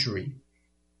brain injury.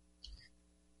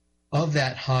 Of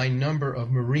that high number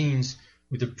of Marines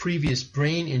with a previous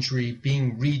brain injury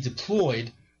being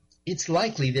redeployed, it's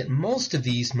likely that most of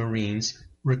these Marines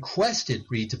requested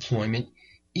redeployment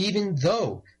even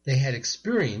though they had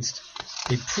experienced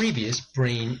a previous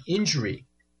brain injury.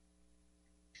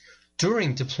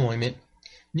 During deployment,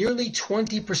 nearly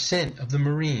 20% of the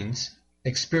Marines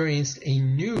experienced a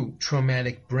new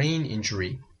traumatic brain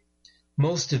injury.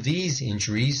 Most of these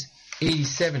injuries,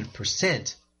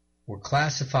 87%, were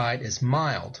classified as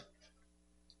mild.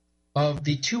 Of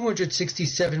the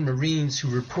 267 Marines who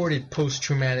reported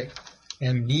post-traumatic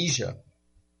amnesia,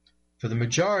 for the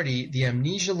majority, the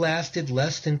amnesia lasted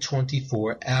less than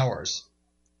 24 hours.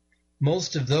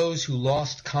 Most of those who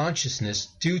lost consciousness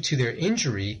due to their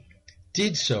injury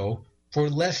did so for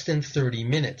less than 30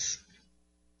 minutes.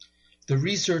 The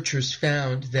researchers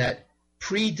found that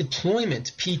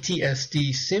pre-deployment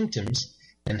PTSD symptoms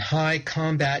and high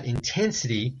combat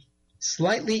intensity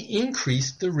slightly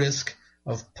increased the risk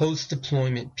of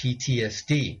post-deployment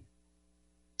PTSD.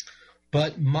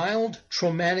 But mild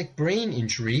traumatic brain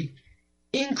injury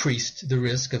increased the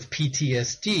risk of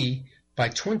PTSD by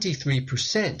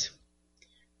 23%.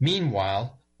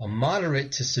 Meanwhile, a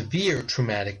moderate to severe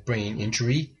traumatic brain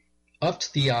injury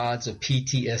upped the odds of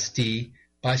PTSD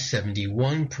by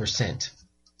 71%.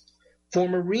 For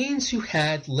Marines who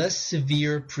had less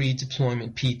severe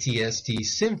pre-deployment PTSD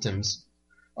symptoms,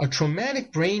 a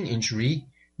traumatic brain injury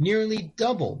nearly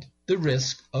doubled the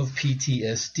risk of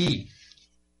PTSD.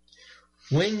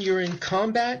 When you're in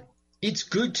combat, it's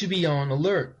good to be on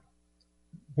alert.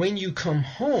 When you come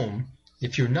home,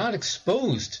 if you're not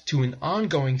exposed to an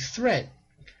ongoing threat,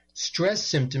 stress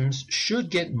symptoms should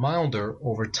get milder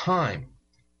over time.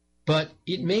 But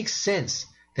it makes sense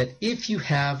that if you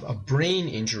have a brain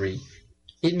injury,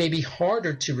 it may be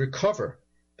harder to recover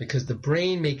because the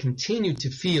brain may continue to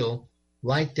feel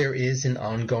like there is an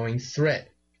ongoing threat.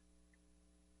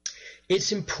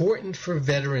 It's important for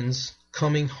veterans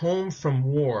coming home from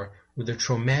war with a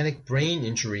traumatic brain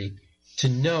injury to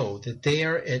know that they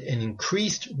are at an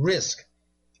increased risk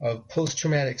of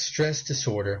post-traumatic stress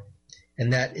disorder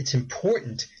and that it's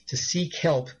important to seek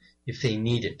help if they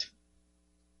need it.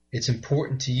 It's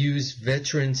important to use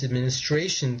Veterans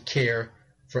Administration care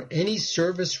for any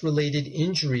service-related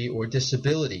injury or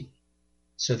disability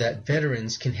so that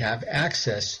veterans can have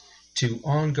access to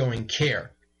ongoing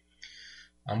care.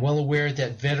 I'm well aware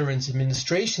that Veterans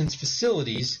Administration's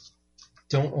facilities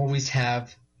don't always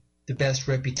have the best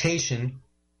reputation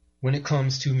when it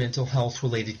comes to mental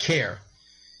health-related care,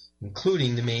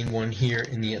 including the main one here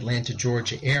in the Atlanta,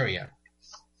 Georgia area.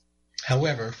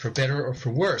 However, for better or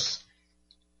for worse,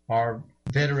 our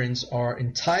veterans are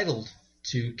entitled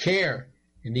to care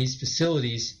in these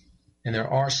facilities, and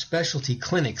there are specialty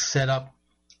clinics set up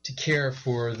to care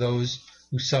for those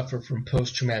who suffer from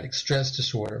post-traumatic stress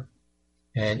disorder,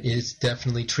 and it is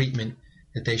definitely treatment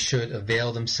that they should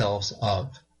avail themselves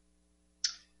of.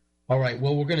 All right,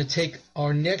 well, we're going to take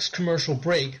our next commercial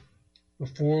break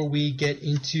before we get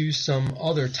into some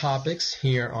other topics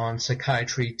here on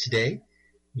Psychiatry Today,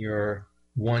 your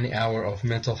 1 hour of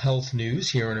mental health news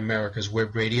here on America's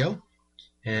Web Radio.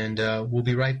 And we'll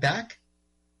be right back.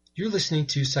 You're listening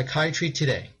to Psychiatry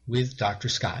Today with Dr.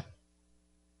 Scott.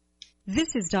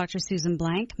 This is Dr. Susan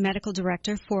Blank, Medical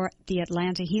Director for the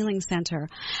Atlanta Healing Center.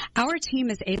 Our team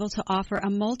is able to offer a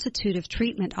multitude of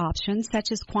treatment options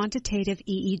such as quantitative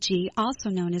EEG,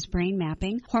 also known as brain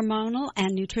mapping, hormonal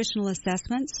and nutritional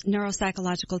assessments,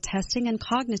 neuropsychological testing, and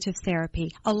cognitive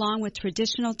therapy, along with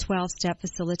traditional 12-step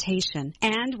facilitation.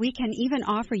 And we can even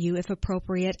offer you, if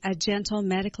appropriate, a gentle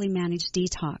medically managed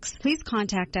detox. Please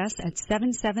contact us at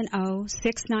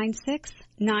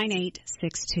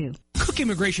 770-696-9862. Cook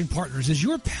Immigration Partners is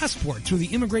your passport through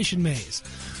the immigration maze.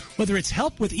 Whether it's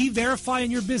help with E-Verify in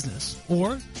your business,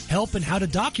 or help in how to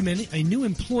document a new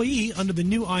employee under the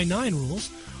new I-9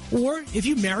 rules, or if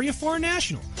you marry a foreign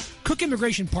national, Cook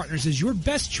Immigration Partners is your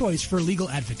best choice for a legal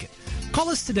advocate. Call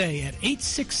us today at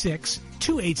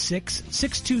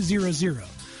 866-286-6200.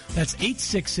 That's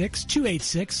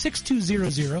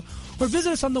 866-286-6200, or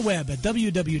visit us on the web at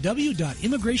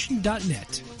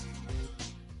www.immigration.net.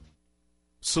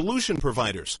 Solution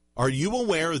providers, are you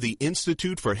aware of the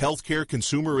Institute for Healthcare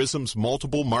Consumerism's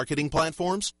multiple marketing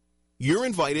platforms? You're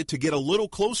invited to get a little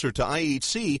closer to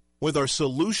IHC with our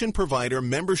Solution Provider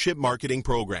Membership Marketing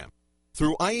Program.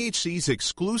 Through IHC's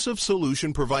exclusive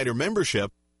Solution Provider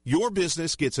membership, your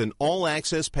business gets an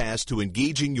all-access pass to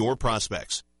engaging your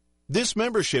prospects. This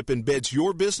membership embeds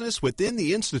your business within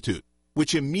the Institute,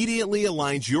 which immediately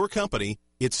aligns your company,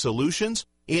 its solutions,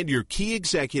 and your key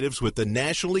executives with the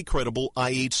nationally credible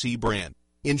IHC brand,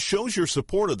 and shows your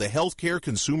support of the healthcare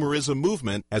consumerism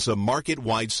movement as a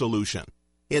market-wide solution.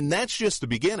 And that's just the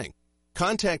beginning.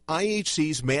 Contact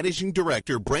IHC's Managing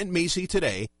Director, Brent Macy,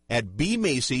 today at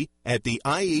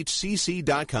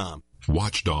bmacy@theihcc.com.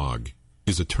 Watchdog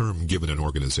is a term given an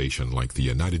organization like the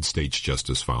United States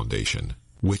Justice Foundation,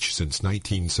 which since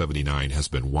 1979 has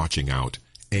been watching out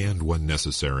and, when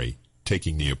necessary,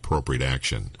 taking the appropriate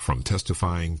action, from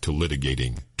testifying to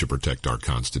litigating to protect our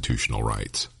constitutional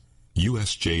rights.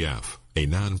 USJF, a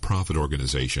non-profit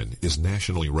organization, is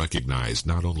nationally recognized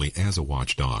not only as a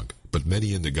watchdog, but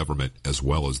many in the government, as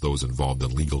well as those involved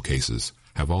in legal cases,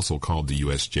 have also called the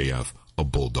USJF a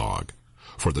bulldog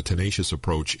for the tenacious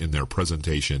approach in their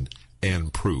presentation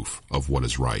and proof of what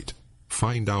is right.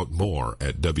 Find out more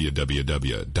at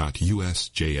www.usjf.net.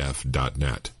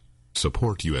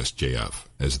 Support USJF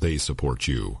as they support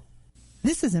you.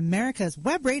 This is America's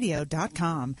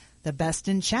Webradio.com, the best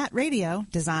in chat radio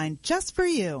designed just for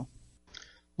you.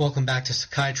 Welcome back to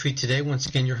Psychiatry Today. Once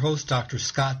again, your host, Dr.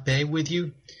 Scott Bay, with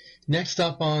you. Next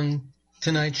up on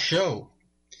tonight's show,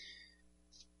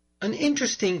 an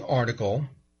interesting article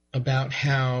about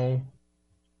how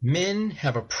men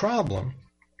have a problem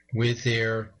with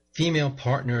their female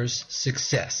partner's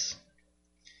success.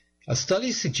 A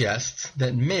study suggests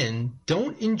that men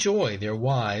don't enjoy their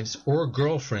wives' or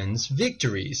girlfriends'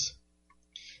 victories.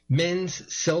 Men's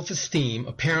self-esteem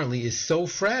apparently is so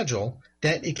fragile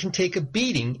that it can take a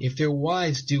beating if their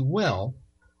wives do well,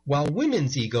 while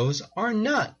women's egos are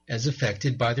not as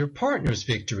affected by their partner's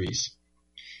victories.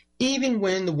 Even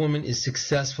when the woman is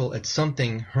successful at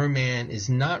something her man is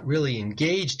not really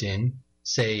engaged in,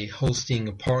 say hosting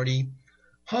a party,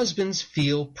 husbands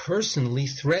feel personally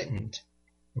threatened.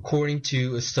 According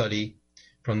to a study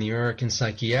from the American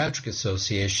Psychiatric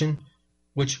Association,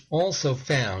 which also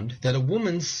found that a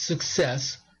woman's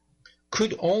success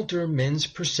could alter men's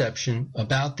perception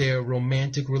about their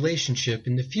romantic relationship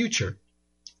in the future.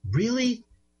 Really?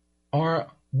 Are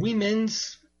we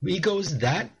men's egos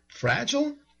that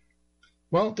fragile?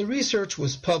 Well, the research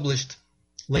was published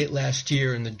late last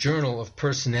year in the Journal of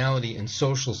Personality and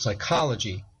Social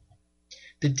Psychology.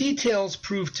 The details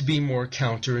proved to be more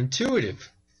counterintuitive.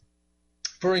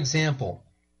 For example,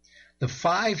 the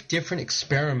 5 different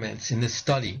experiments in this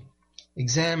study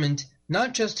examined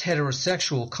not just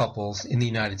heterosexual couples in the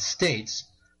United States,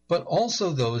 but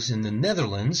also those in the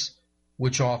Netherlands,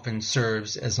 which often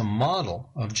serves as a model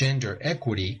of gender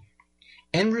equity,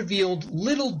 and revealed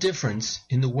little difference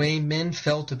in the way men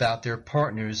felt about their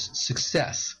partner's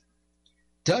success.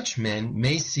 Dutch men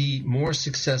may see more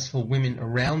successful women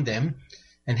around them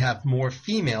and have more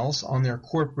females on their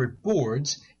corporate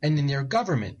boards and in their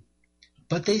government,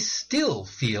 but they still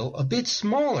feel a bit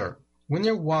smaller when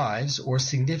their wives or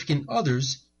significant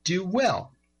others do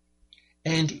well.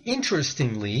 And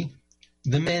interestingly,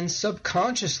 the men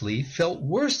subconsciously felt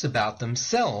worse about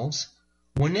themselves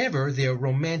whenever their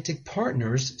romantic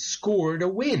partners scored a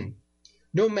win,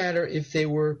 no matter if they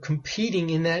were competing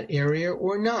in that area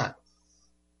or not.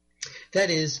 That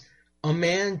is, a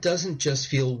man doesn't just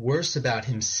feel worse about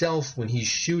himself when he's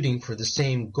shooting for the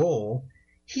same goal,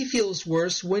 he feels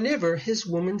worse whenever his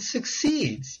woman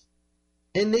succeeds.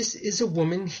 And this is a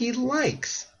woman he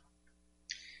likes.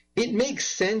 It makes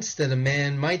sense that a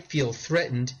man might feel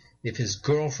threatened if his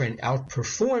girlfriend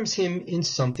outperforms him in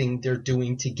something they're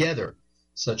doing together,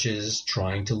 such as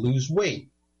trying to lose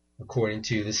weight, according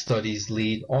to the study's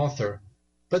lead author.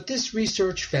 But this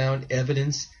research found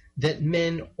evidence that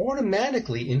men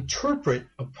automatically interpret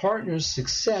a partner's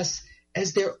success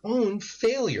as their own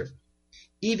failure,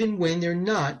 even when they're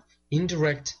not in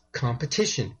direct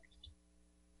competition.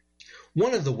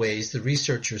 One of the ways the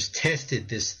researchers tested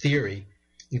this theory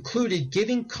included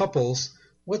giving couples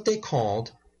what they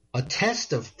called a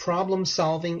test of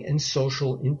problem-solving and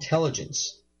social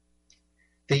intelligence.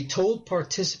 They told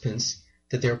participants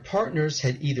that their partners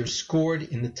had either scored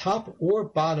in the top or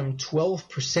bottom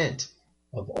 12%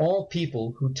 of all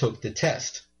people who took the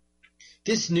test.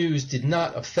 This news did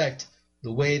not affect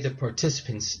the way the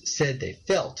participants said they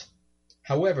felt.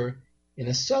 However, in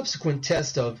a subsequent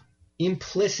test of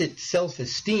implicit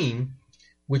self-esteem,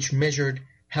 which measured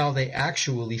how they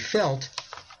actually felt,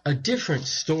 a different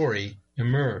story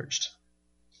emerged.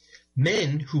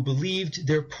 Men who believed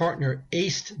their partner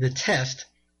aced the test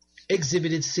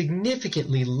exhibited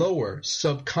significantly lower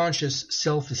subconscious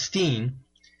self-esteem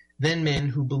than men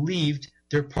who believed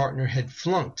their partner had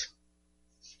flunked.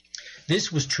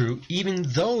 This was true even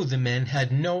though the men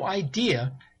had no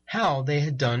idea how they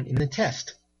had done in the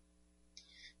test.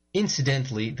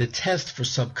 Incidentally, the test for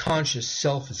subconscious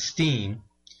self-esteem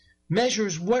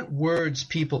measures what words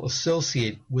people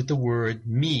associate with the word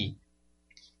me.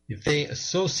 If they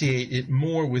associate it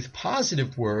more with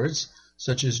positive words,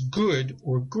 such as good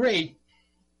or great,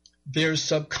 their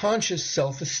subconscious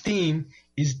self-esteem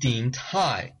is deemed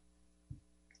high.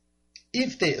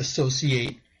 If they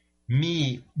associate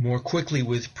me more quickly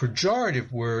with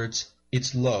pejorative words,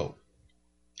 it's low.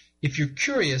 If you're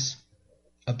curious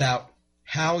about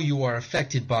how you are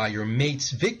affected by your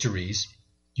mate's victories,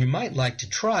 you might like to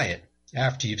try it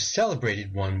after you've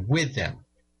celebrated one with them.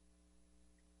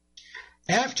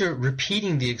 After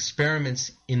repeating the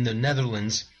experiments in the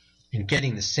Netherlands and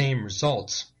getting the same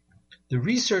results, the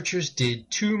researchers did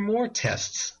 2 more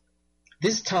tests,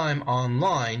 this time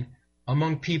online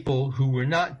among people who were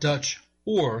not Dutch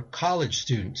or college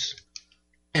students.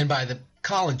 And by the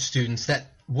college students,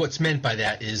 what's meant by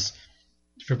that is,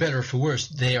 for better or for worse,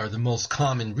 they are the most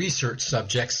common research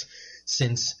subjects,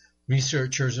 since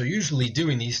researchers are usually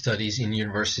doing these studies in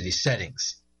university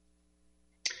settings.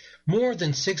 More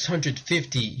than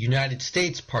 650 United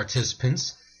States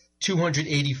participants,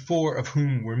 284 of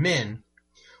whom were men,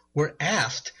 were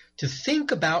asked to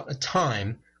think about a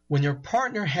time when their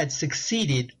partner had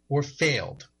succeeded or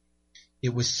failed.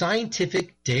 It was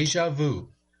scientific déjà vu.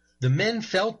 The men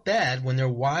felt bad when their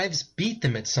wives beat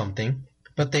them at something,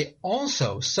 but they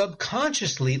also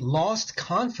subconsciously lost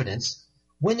confidence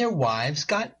when their wives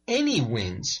got any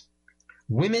wins.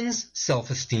 Women's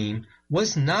self-esteem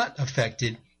was not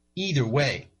affected either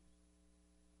way.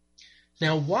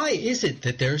 Now, why is it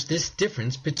that there's this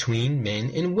difference between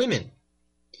men and women?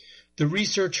 The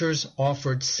researchers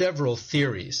offered several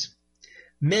theories.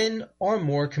 men are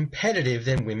more competitive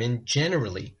than women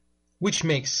generally, which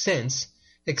makes sense,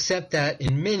 except that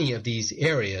in many of these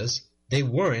areas, they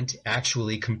weren't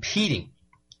actually competing.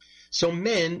 So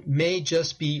men may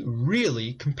just be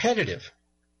really competitive.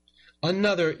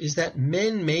 Another is that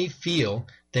men may feel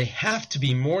they have to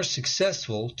be more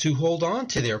successful to hold on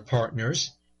to their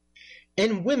partners,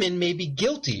 and women may be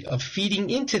guilty of feeding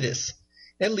into this,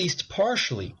 at least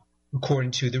partially,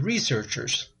 according to the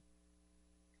researchers.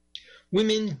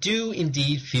 Women do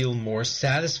indeed feel more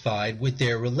satisfied with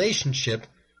their relationship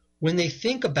when they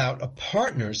think about a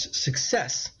partner's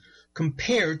success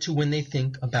compared to when they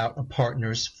think about a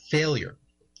partner's failure.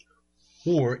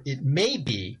 Or it may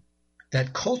be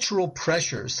that cultural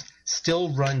pressures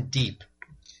still run deep,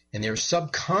 and they're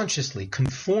subconsciously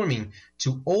conforming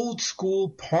to old-school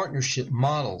partnership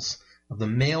models of the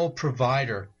male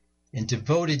provider and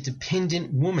devoted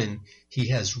dependent woman he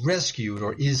has rescued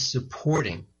or is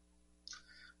supporting.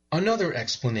 Another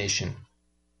explanation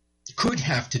could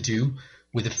have to do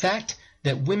with the fact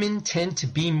that women tend to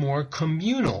be more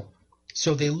communal,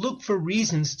 so they look for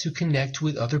reasons to connect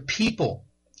with other people,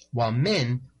 while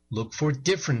men look for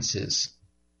differences.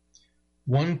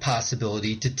 One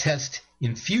possibility to test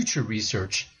in future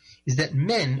research is that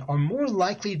men are more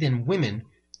likely than women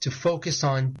to focus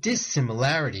on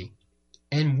dissimilarity,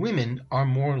 and women are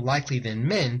more likely than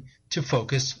men to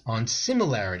focus on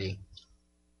similarity.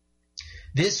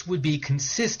 This would be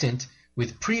consistent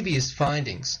with previous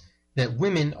findings that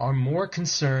women are more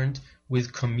concerned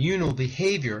with communal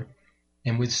behavior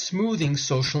and with smoothing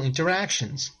social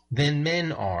interactions than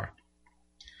men are.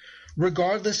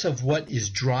 Regardless of what is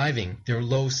driving their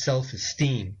low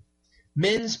self-esteem,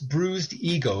 men's bruised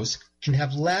egos can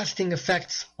have lasting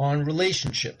effects on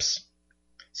relationships.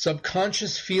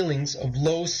 Subconscious feelings of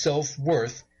low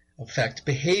self-worth affect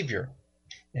behavior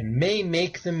and may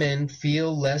make the men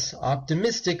feel less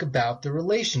optimistic about the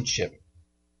relationship.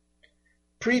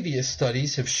 Previous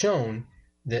studies have shown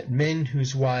that men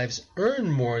whose wives earn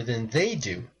more than they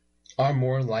do are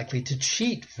more likely to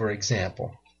cheat, for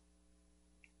example.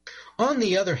 On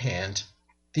the other hand,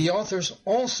 the authors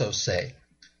also say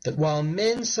that while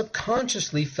men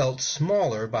subconsciously felt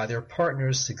smaller by their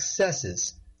partner's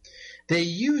successes, they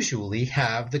usually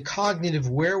have the cognitive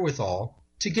wherewithal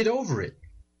to get over it.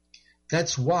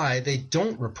 That's why they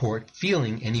don't report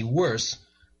feeling any worse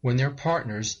when their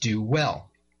partners do well.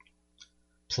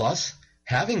 Plus,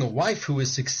 having a wife who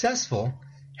is successful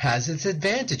has its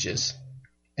advantages.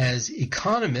 As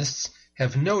economists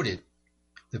have noted,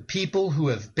 the people who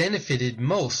have benefited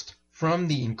most from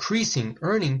the increasing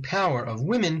earning power of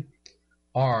women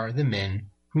are the men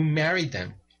who married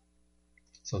them.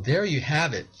 So there you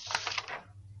have it.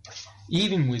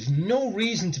 Even with no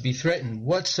reason to be threatened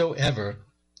whatsoever,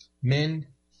 men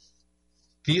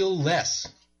feel less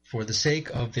for the sake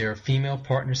of their female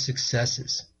partner's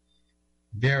successes.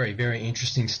 Very, very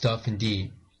interesting stuff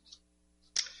indeed.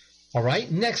 All right,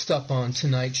 next up on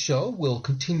tonight's show, we'll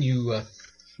continue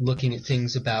looking at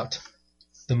things about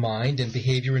the mind and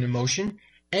behavior and emotion.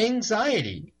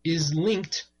 Anxiety is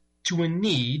linked to a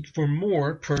need for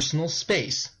more personal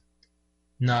space.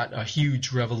 Not a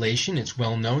huge revelation. It's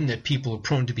well known that people are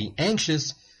prone to be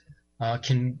anxious,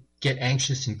 can get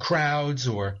anxious in crowds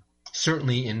or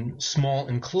certainly in small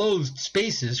enclosed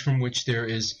spaces from which there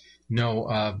is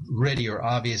no ready or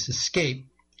obvious escape.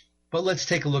 But let's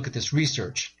take a look at this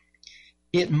research.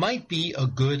 It might be a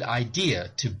good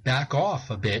idea to back off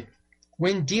a bit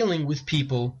when dealing with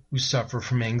people who suffer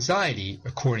from anxiety,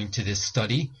 according to this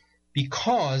study,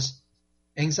 because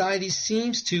anxiety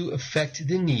seems to affect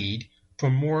the need for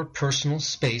more personal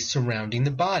space surrounding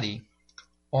the body,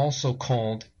 also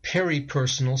called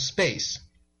peripersonal space.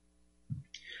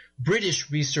 British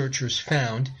researchers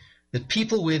found that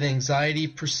people with anxiety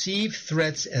perceive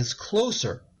threats as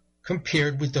closer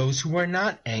compared with those who are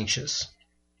not anxious.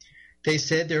 They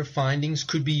said their findings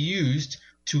could be used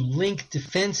to link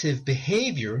defensive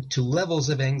behavior to levels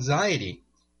of anxiety,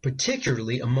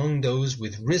 particularly among those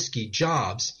with risky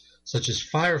jobs, such as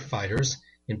firefighters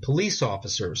and police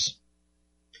officers.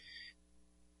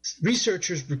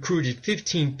 Researchers recruited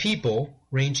 15 people,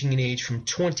 ranging in age from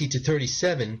 20 to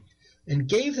 37, and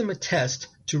gave them a test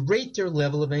to rate their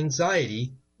level of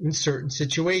anxiety in certain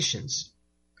situations.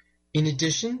 In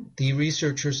addition, the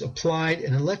researchers applied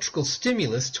an electrical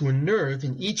stimulus to a nerve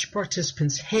in each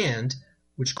participant's hand,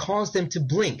 which caused them to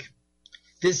blink.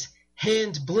 This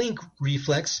hand blink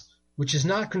reflex, which is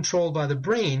not controlled by the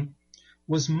brain,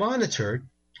 was monitored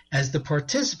as the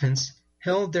participants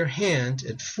held their hand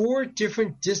at 4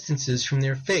 different distances from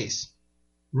their face,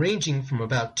 ranging from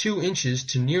about 2 inches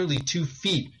to nearly 2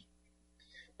 feet.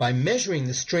 By measuring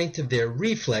the strength of their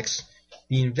reflex,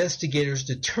 the investigators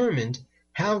determined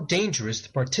how dangerous the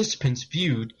participants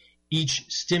viewed each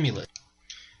stimulus.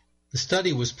 The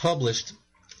study was published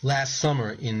last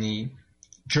summer in the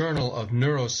Journal of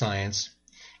Neuroscience,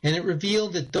 and it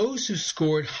revealed that those who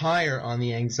scored higher on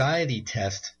the anxiety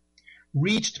test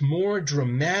reached more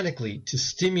dramatically to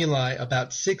stimuli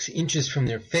about 6 inches from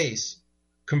their face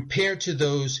compared to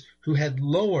those who had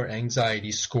lower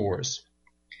anxiety scores.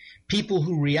 People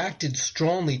who reacted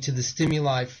strongly to the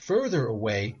stimuli further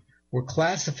away were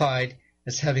classified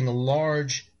as having a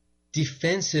large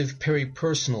defensive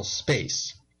peripersonal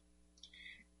space.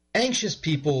 Anxious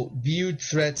people viewed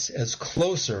threats as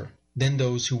closer than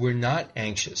those who were not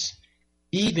anxious,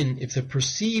 even if the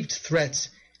perceived threats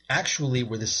actually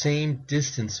were the same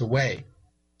distance away.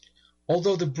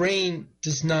 Although the brain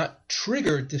does not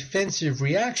trigger defensive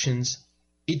reactions,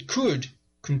 it could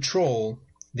control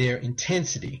their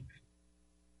intensity.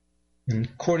 And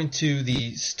according to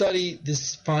the study,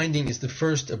 this finding is the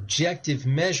first objective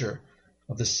measure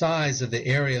of the size of the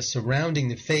area surrounding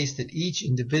the face that each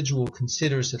individual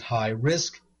considers at high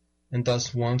risk and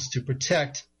thus wants to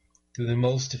protect through the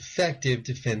most effective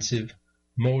defensive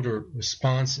motor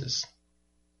responses.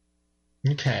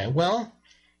 Okay, well,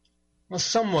 a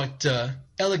somewhat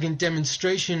elegant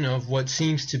demonstration of what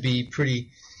seems to be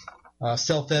pretty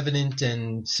self-evident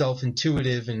and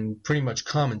self-intuitive and pretty much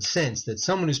common sense, that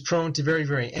someone who's prone to very,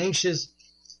 very anxious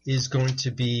is going to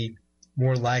be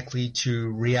more likely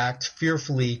to react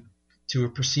fearfully to a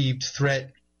perceived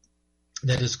threat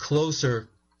that is closer,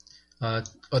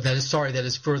 that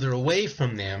is further away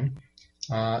from them,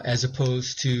 as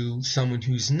opposed to someone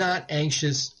who's not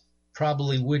anxious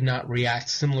probably would not react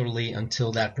similarly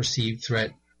until that perceived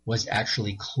threat was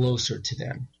actually closer to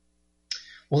them.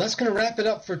 Well, that's going to wrap it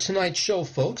up for tonight's show,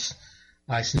 folks.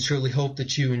 I sincerely hope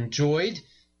that you enjoyed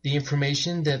the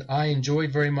information that I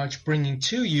enjoyed very much bringing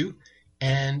to you,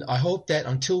 and I hope that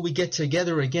until we get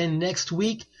together again next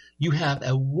week, you have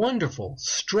a wonderful,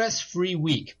 stress-free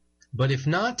week. But if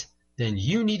not, then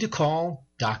you need to call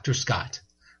Dr. Scott.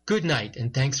 Good night,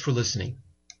 and thanks for listening.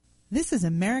 This is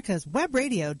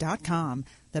AmericasWebRadio.com,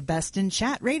 the best in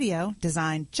chat radio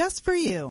designed just for you.